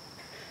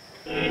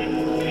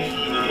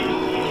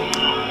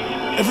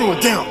 Everyone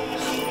down!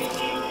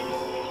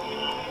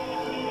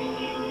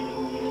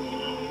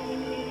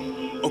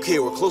 Okay,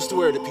 we're close to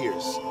where it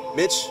appears.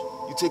 Mitch,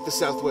 you take the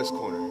southwest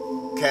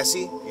corner.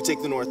 Cassie, you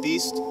take the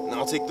northeast, and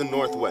I'll take the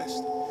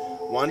northwest.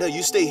 Wanda,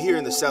 you stay here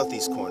in the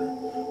southeast corner.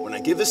 When I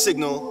give the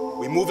signal,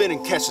 we move in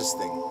and catch this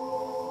thing.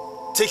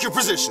 Take your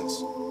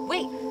positions.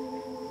 Wait,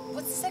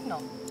 what's the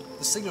signal?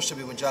 The signal should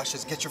be when Josh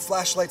says, "Get your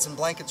flashlights and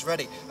blankets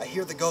ready. I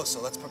hear the ghost,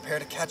 so let's prepare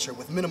to catch her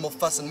with minimal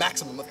fuss and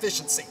maximum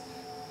efficiency."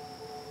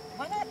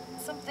 Why not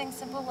something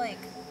simple like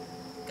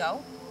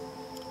go?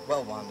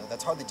 Well, Wanda,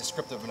 that's hardly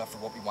descriptive enough for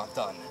what we want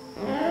done.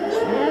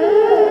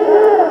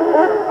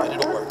 But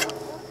it'll work.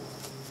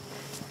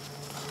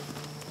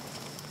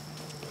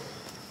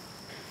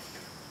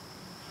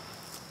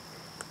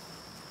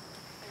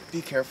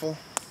 Be careful.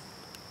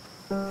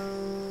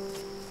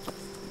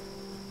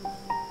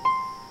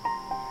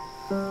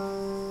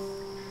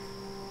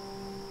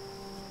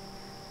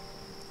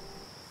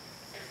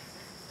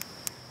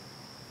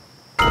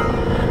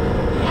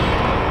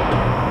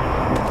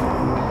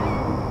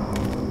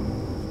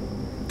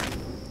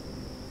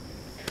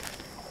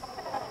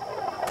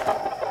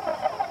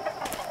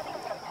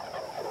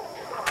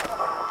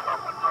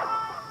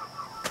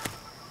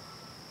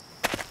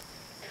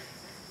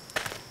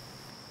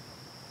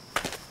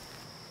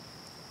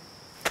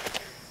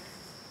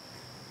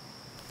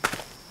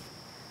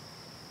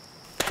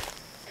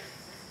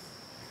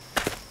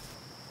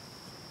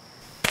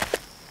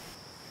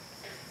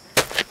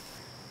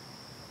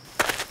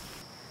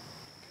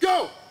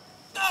 Go!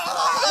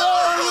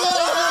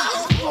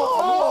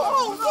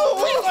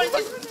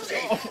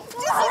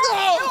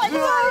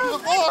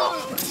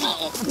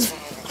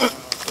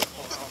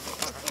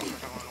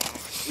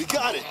 We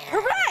got it!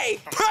 Hooray!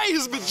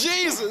 Praise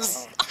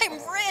bejesus! I'm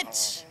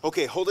rich!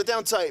 Okay, hold it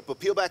down tight, but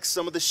peel back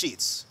some of the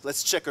sheets.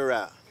 Let's check her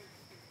out.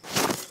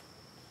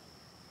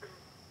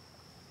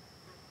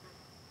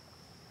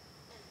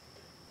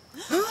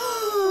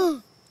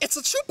 It's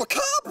a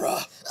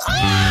chupacabra!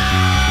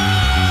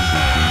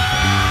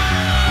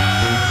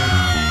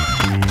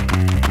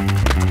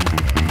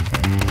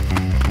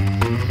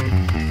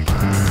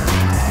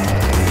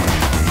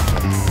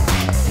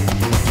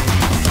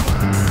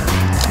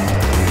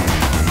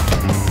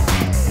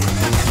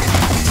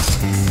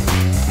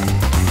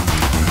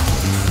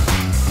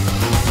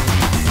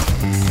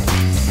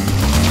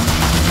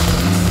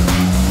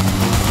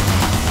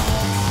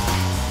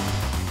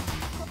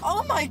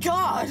 Oh my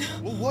God!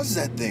 What was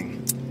that thing?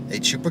 A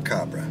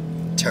chupacabra,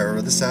 terror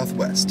of the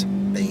Southwest,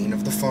 bane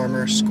of the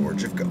farmer,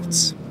 scourge of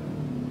goats.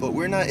 But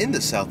we're not in the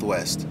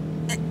Southwest.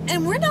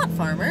 And we're not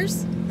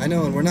farmers. I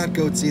know, and we're not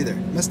goats either.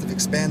 It must have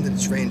expanded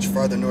its range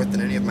farther north than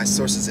any of my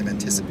sources have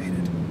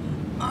anticipated.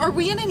 Are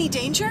we in any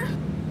danger?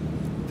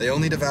 They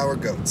only devour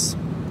goats,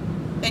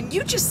 And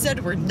you just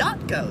said we're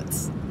not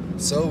goats.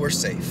 so we're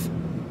safe.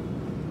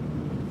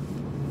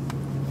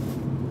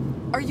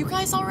 Are you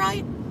guys all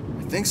right?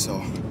 I think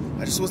so.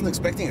 I just wasn't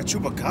expecting a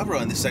chupacabra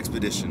on this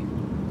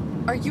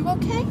expedition. Are you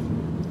okay?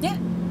 Yeah,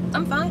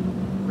 I'm fine.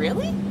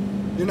 Really?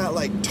 You're not,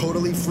 like,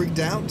 totally freaked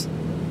out?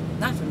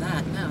 Not from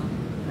that, no.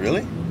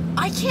 Really?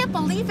 I can't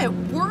believe it.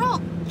 We're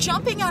all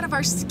jumping out of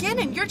our skin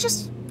and you're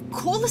just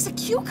cool as a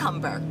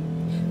cucumber.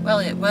 Well,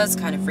 it was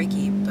kind of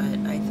freaky,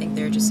 but I think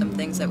there are just some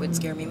things that would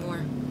scare me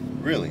more.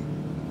 Really?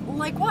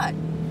 Like what?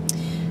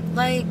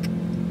 Like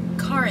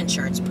car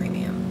insurance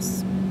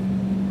premiums.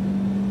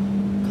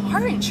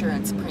 Car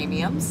insurance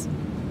premiums?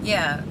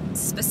 Yeah,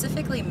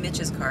 specifically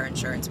Mitch's car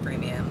insurance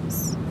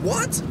premiums.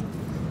 What?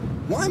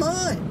 Why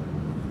mine?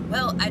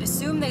 Well, I'd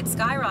assume they'd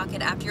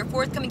skyrocket after your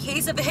forthcoming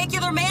case of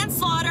vehicular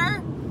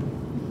manslaughter.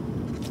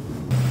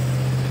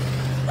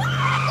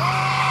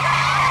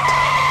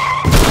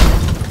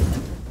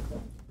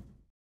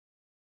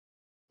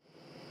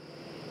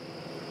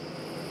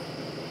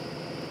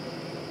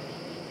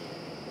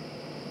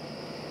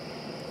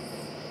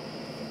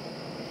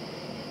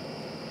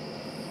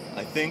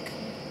 I think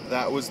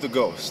that was the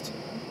ghost.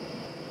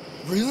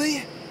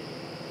 Really?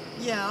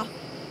 Yeah.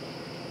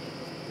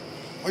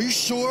 Are you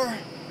sure?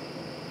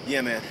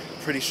 Yeah, man.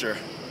 Pretty sure.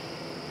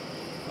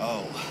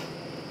 Oh.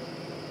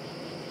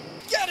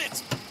 Get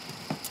it!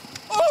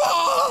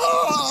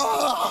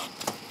 Oh!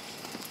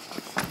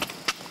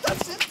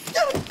 That's it!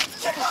 Get it!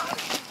 Get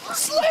it!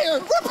 Slayer!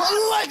 Rip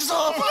her legs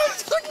off!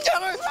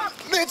 Get her!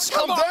 Mitch,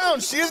 calm down!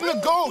 She isn't a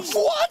ghost!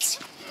 What?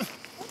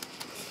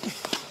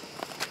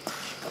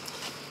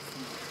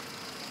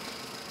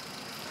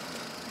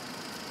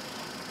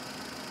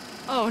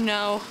 Oh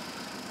no.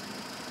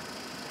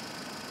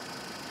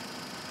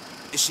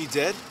 Is she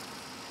dead?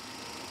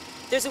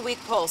 There's a weak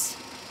pulse.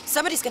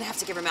 Somebody's gonna have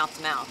to give her mouth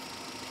to mouth.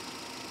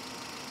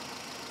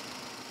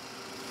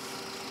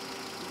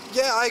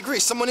 Yeah, I agree.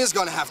 Someone is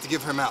gonna have to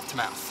give her mouth to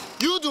mouth.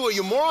 You do it,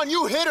 you moron!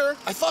 You hit her!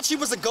 I thought she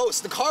was a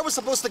ghost. The car was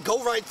supposed to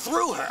go right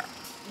through her.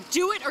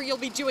 Do it or you'll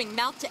be doing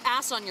mouth to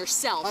ass on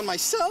yourself. On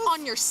myself?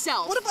 On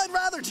yourself. What if I'd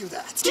rather do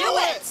that? Do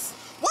it!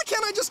 Why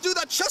can't I just do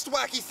that chest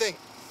wacky thing?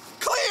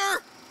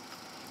 Clear!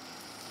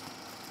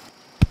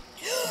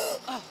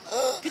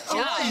 Good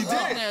job. You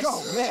did it.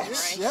 Go, Mitch.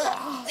 Right.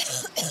 Yeah.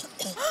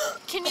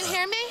 Can you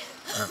hear me?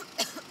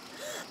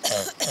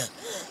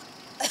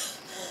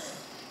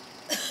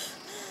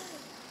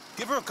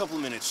 Give her a couple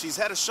minutes. She's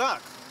had a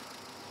shock.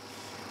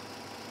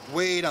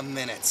 Wait a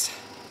minute.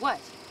 What?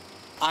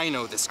 I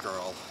know this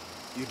girl.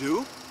 You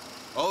do?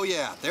 Oh,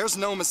 yeah. There's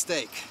no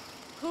mistake.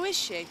 Who is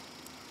she?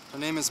 Her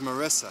name is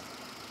Marissa.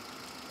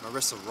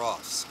 Marissa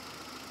Ross.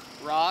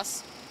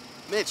 Ross?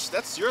 Mitch,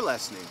 that's your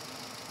last name.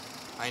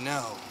 I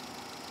know.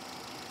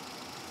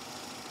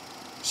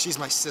 She's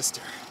my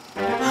sister.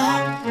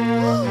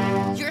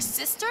 Your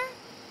sister?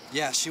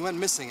 Yeah, she went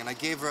missing and I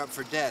gave her up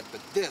for dead, but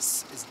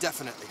this is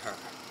definitely her.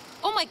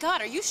 Oh my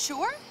God, are you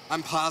sure?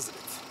 I'm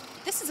positive.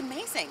 This is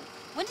amazing.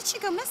 When did she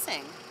go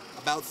missing?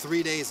 About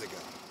 3 days ago.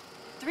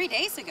 3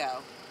 days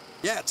ago.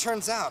 Yeah, it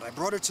turns out I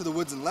brought her to the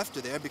woods and left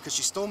her there because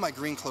she stole my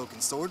green cloak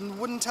and sword and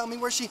wouldn't tell me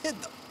where she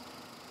hid them.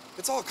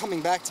 It's all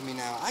coming back to me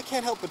now. I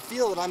can't help but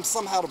feel that I'm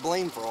somehow to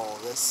blame for all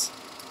of this.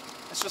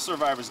 That's just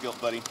survivor's guilt,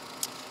 buddy.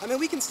 I mean,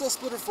 we can still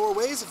split her 4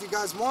 ways if you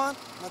guys want.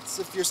 That's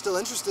if you're still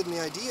interested in the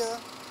idea.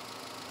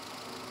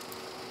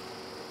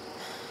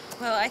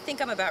 Well, I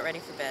think I'm about ready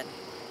for bed.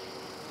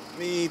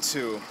 Me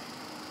too.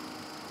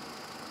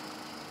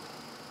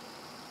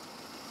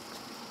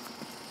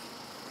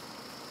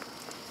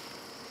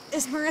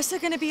 Is Marissa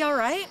gonna be all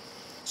right?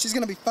 She's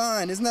gonna be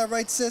fine, isn't that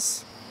right,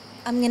 sis?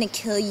 I'm gonna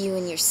kill you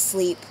in your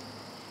sleep.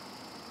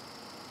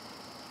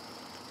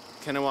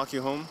 Can I walk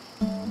you home?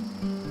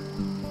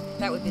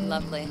 That would be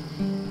lovely.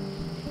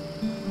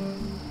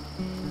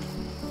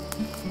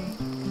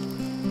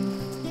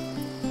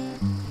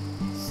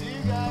 See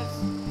you guys.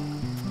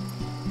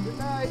 Good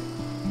night.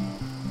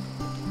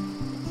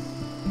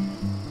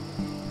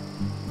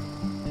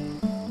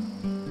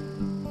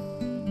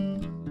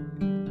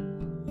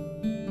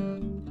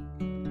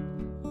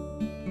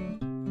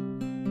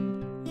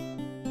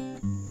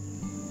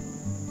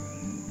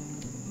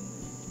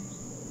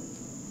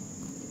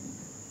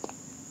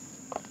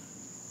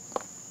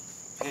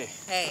 Hey.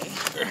 Hey.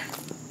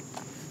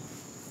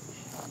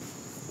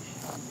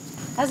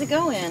 How's it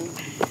going?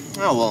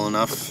 Oh, well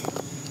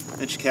enough.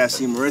 Mitch,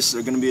 Cassie, and Marissa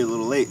are gonna be a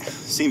little late.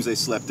 Seems they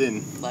slept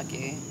in.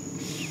 Lucky.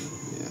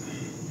 Yeah.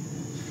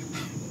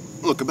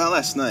 Look, about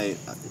last night.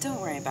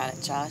 Don't worry about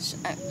it, Josh.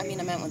 I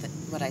mean, I meant with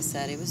what I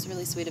said. It was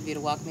really sweet of you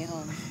to walk me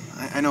home.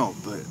 I know,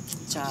 but.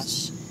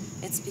 Josh,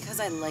 it's because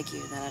I like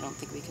you that I don't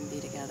think we can be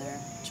together.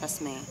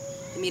 Trust me.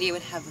 The media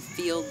would have a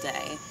field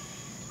day.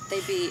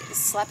 They'd be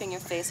slapping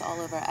your face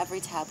all over every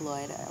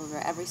tabloid, over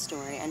every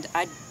story, and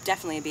I'd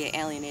definitely be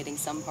alienating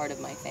some part of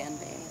my fan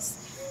base.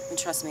 And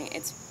trust me,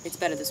 it's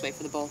better this way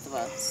for the both of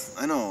us.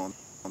 I know.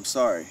 I'm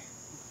sorry.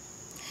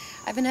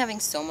 I've been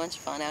having so much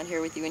fun out here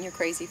with you and your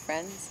crazy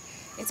friends.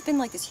 It's been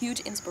like this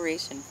huge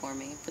inspiration for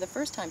me. For the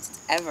first time since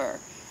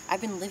ever,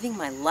 I've been living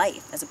my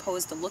life as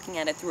opposed to looking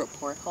at it through a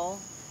porthole.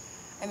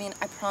 I mean,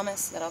 I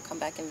promise that I'll come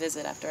back and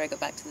visit after I go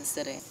back to the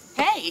city.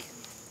 Hey!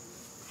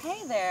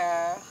 Hey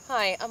there.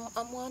 Hi,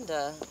 I'm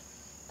Wanda.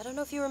 I don't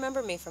know if you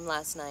remember me from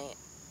last night.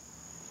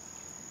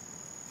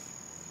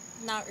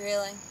 Not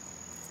really.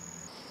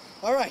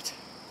 All right,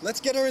 let's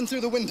get her in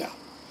through the window.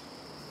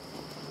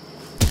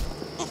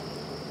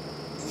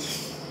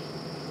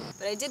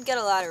 But I did get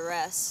a lot of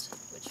rest,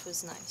 which Mitch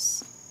was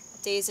nice.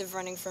 Days of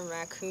running from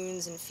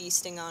raccoons and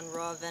feasting on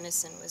raw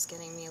venison was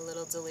getting me a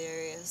little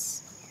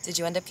delirious. Did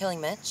you end up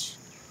killing Mitch?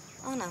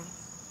 Oh no.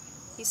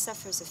 He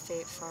suffers a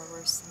fate far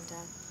worse than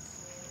death.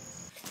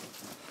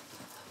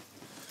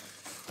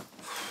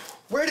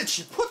 Where did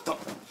she put them?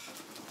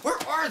 Where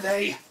are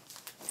they?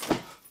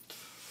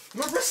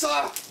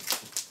 Marissa!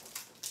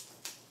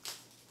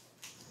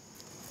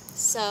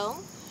 So,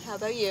 how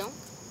about you?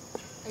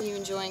 Are you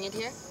enjoying it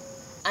here?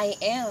 I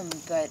am,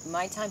 but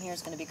my time here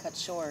is going to be cut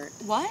short.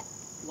 What?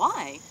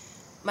 Why?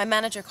 My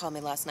manager called me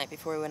last night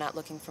before we went out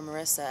looking for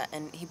Marissa,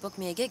 and he booked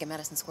me a gig at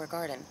Madison Square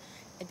Garden.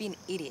 I'd be an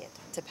idiot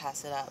to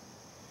pass it up.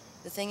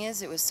 The thing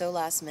is, it was so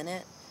last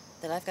minute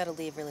that I've got to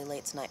leave really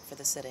late tonight for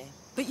the city.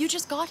 But you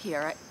just got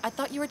here. I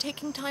thought you were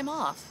taking time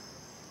off.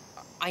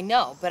 I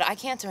know, but I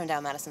can't turn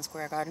down Madison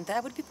Square Garden.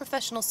 That would be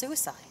professional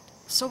suicide.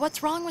 So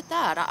what's wrong with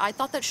that? I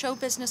thought that show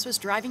business was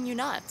driving you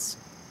nuts.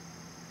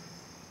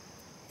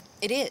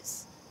 It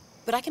is,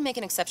 but I can make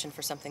an exception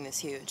for something this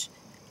huge.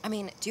 I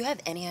mean, do you have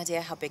any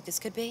idea how big this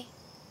could be?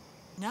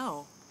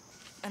 No,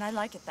 and I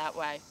like it that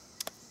way.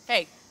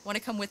 Hey, want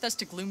to come with us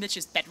to glue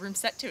Mitch's bedroom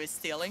set to his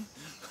ceiling?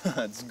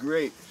 That's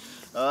great.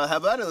 How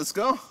about it? Let's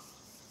go.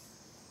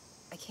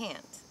 I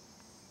can't.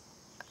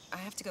 I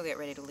have to go get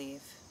ready to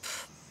leave.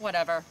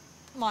 Whatever.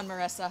 Come on,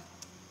 Marissa.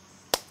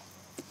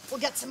 We'll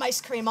get some ice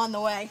cream on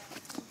the way.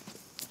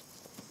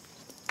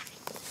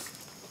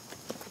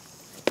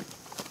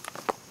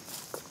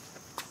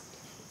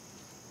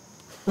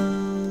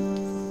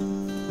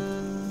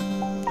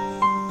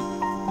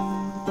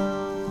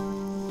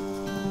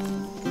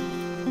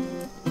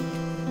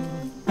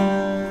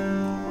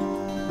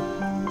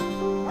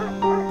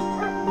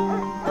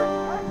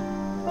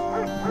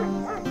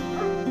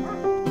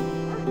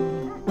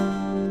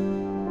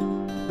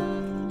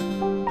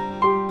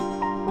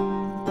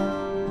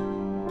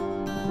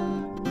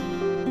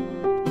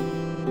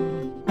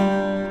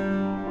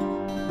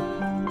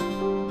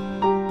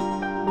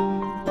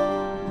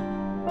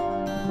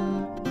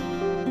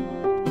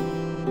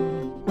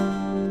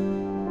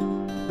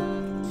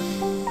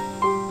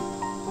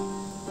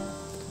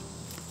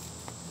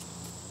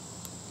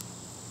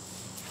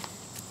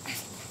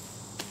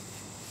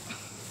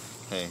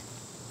 Hey.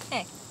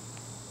 Hey.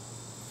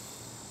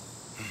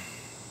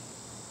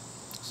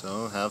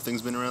 So, how have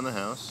things been around the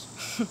house?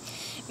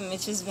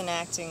 Mitch has been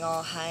acting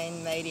all high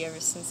and mighty ever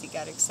since he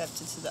got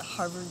accepted to the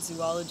Harvard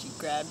Zoology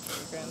grad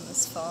program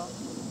this fall.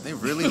 They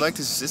really liked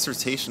his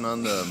dissertation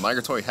on the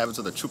migratory habits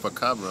of the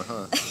chupacabra,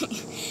 huh?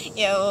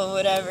 Yeah, well,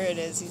 whatever it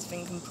is, he's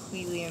been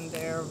completely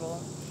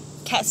unbearable.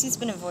 Cassie's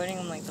been avoiding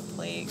him like the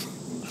plague.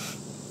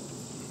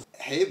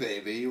 Hey,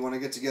 baby, you want to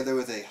get together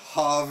with a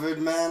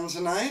Harvard man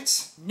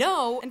tonight?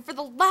 No, and for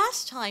the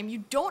last time,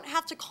 you don't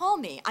have to call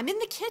me. I'm in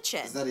the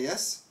kitchen. Is that a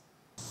yes?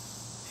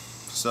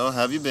 So,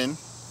 how have you been?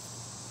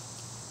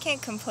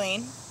 Can't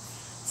complain.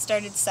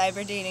 Started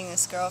cyber dating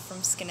this girl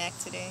from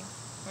Schenectady.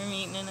 We're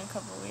meeting in a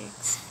couple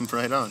weeks.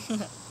 Right on.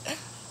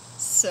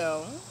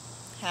 So,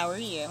 how are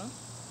you?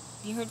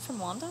 You heard from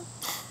Wanda?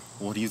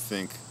 What do you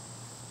think?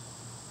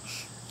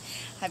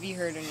 Have you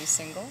heard her new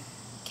single?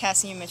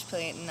 Cassie and Mitch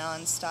play it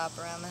non-stop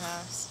around the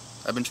house.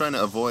 I've been trying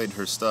to avoid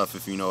her stuff,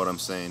 if you know what I'm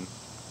saying.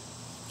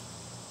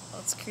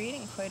 Well, it's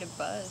creating quite a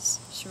buzz.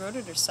 She wrote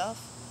it herself.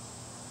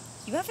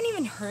 You haven't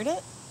even heard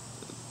it?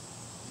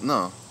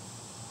 No,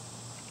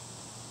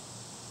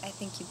 I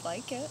think you'd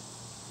like it.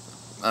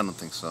 I don't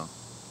think so.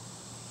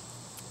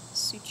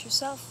 Suit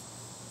yourself.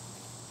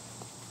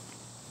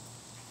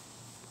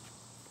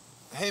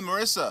 Hey,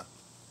 Marissa.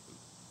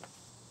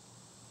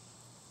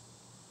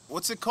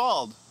 What's it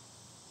called?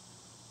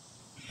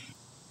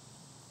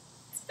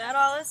 Is that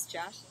all this,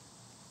 Josh?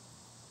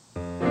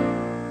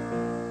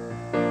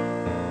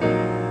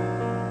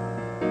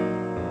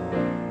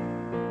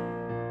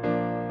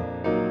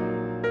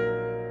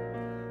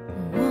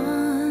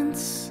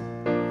 Once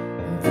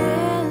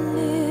there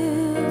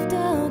lived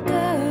a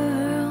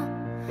girl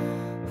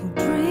who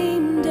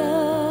dreamed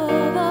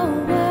of a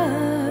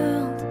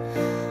world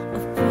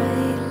of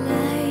bright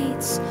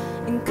lights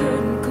and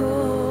curtain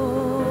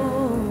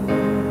calls.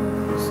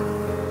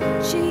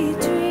 She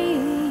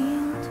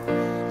dreamed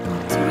of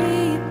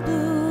deep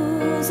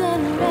blues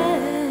and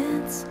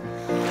reds,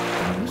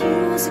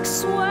 music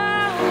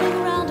swirling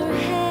around her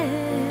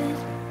head,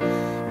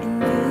 and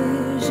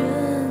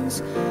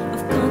visions of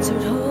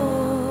concert halls.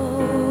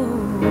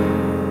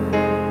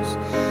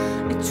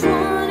 At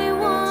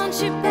 21,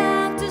 she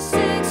packed a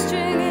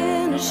six-string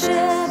in a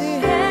Chevy,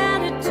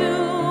 headed to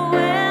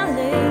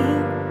LA.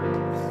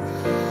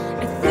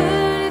 At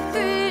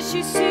 33,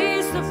 she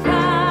sees the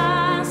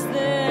price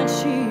that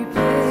she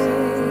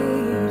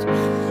paid.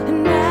 And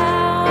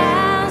now,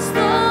 as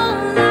the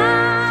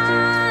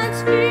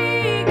lights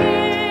begin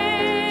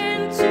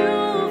to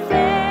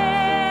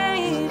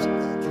fade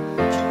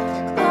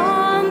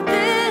on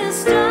this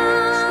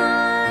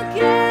dark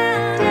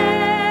and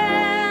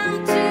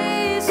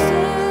empty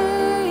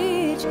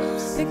stage,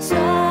 picks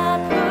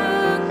up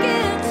her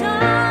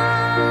guitar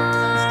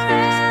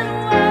and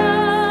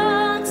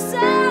walks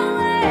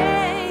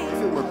away. If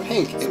it were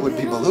pink, it would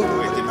be blue.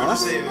 Wait, did Huh?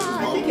 Save it.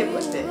 I think it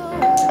would be.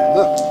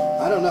 Look,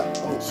 I don't know.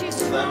 Oh,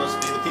 So that must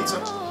be the pizza.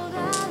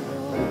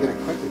 better get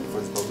it quickly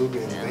before the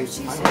beluga invades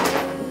the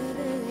pineapple.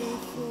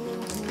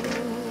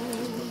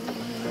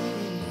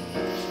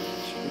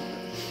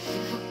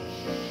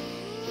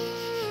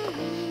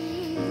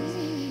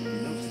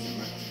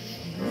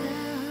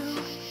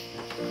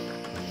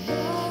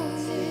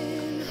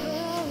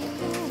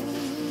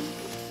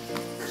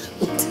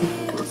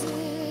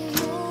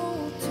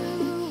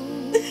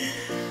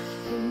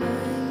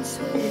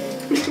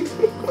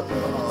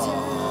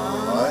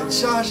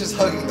 Josh is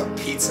hugging the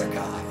pizza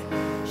guy.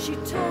 She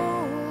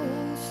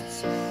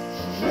toasts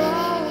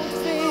her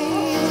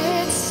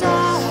favorite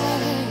song.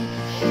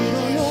 You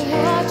don't know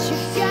what you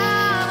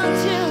got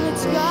until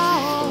it's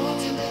gone.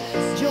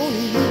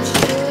 Joni, you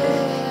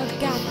sure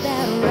got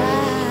that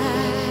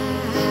right.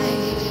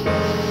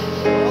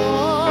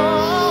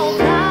 Oh,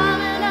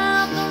 climbing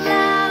up the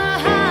ladder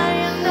high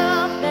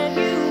enough that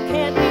you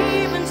can't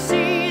even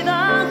see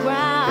the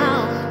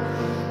ground.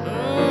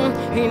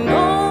 Ain't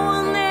no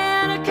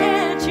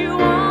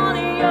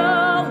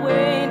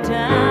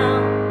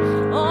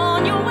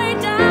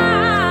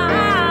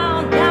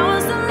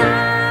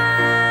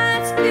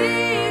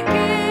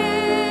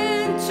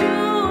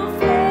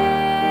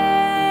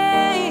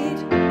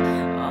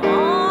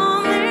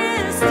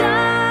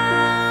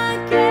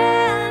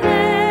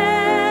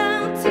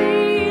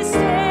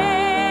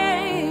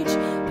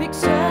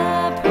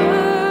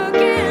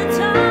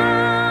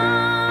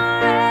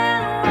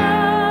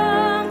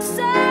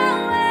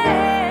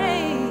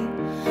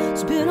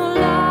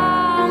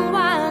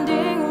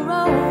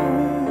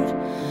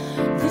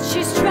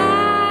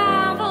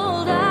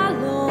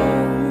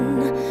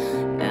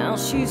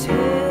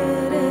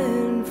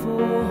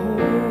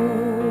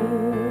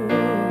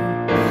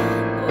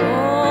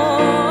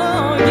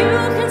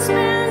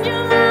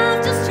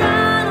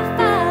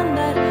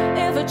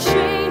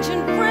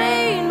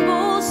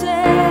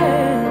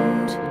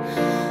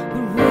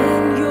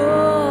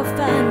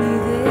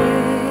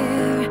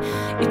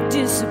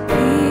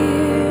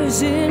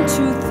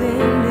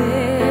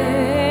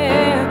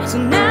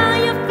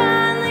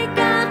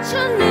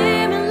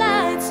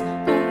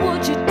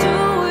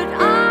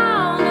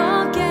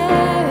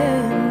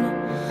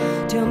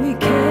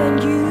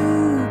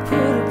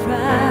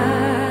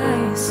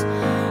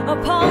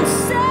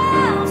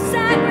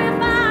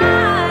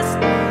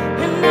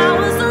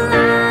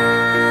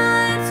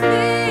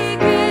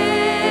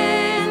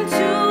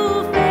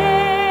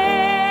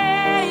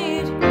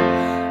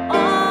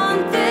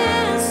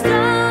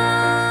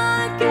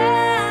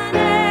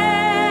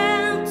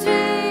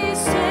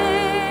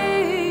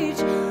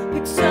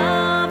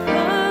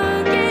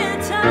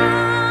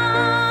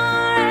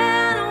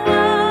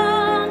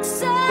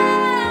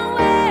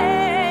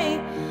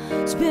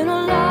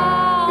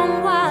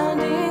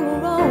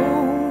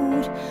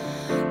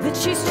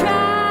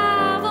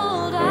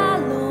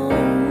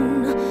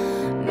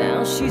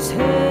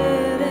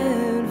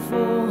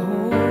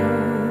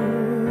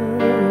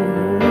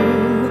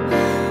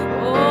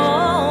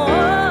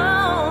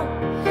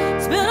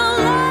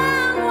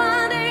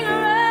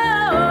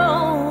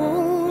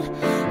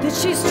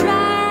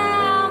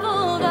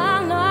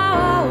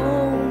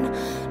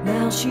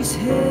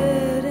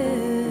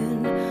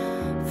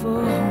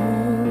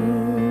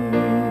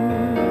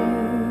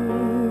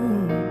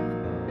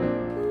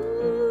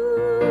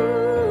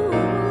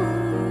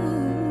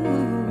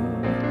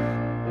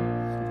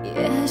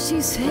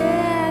she's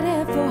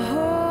headed for home.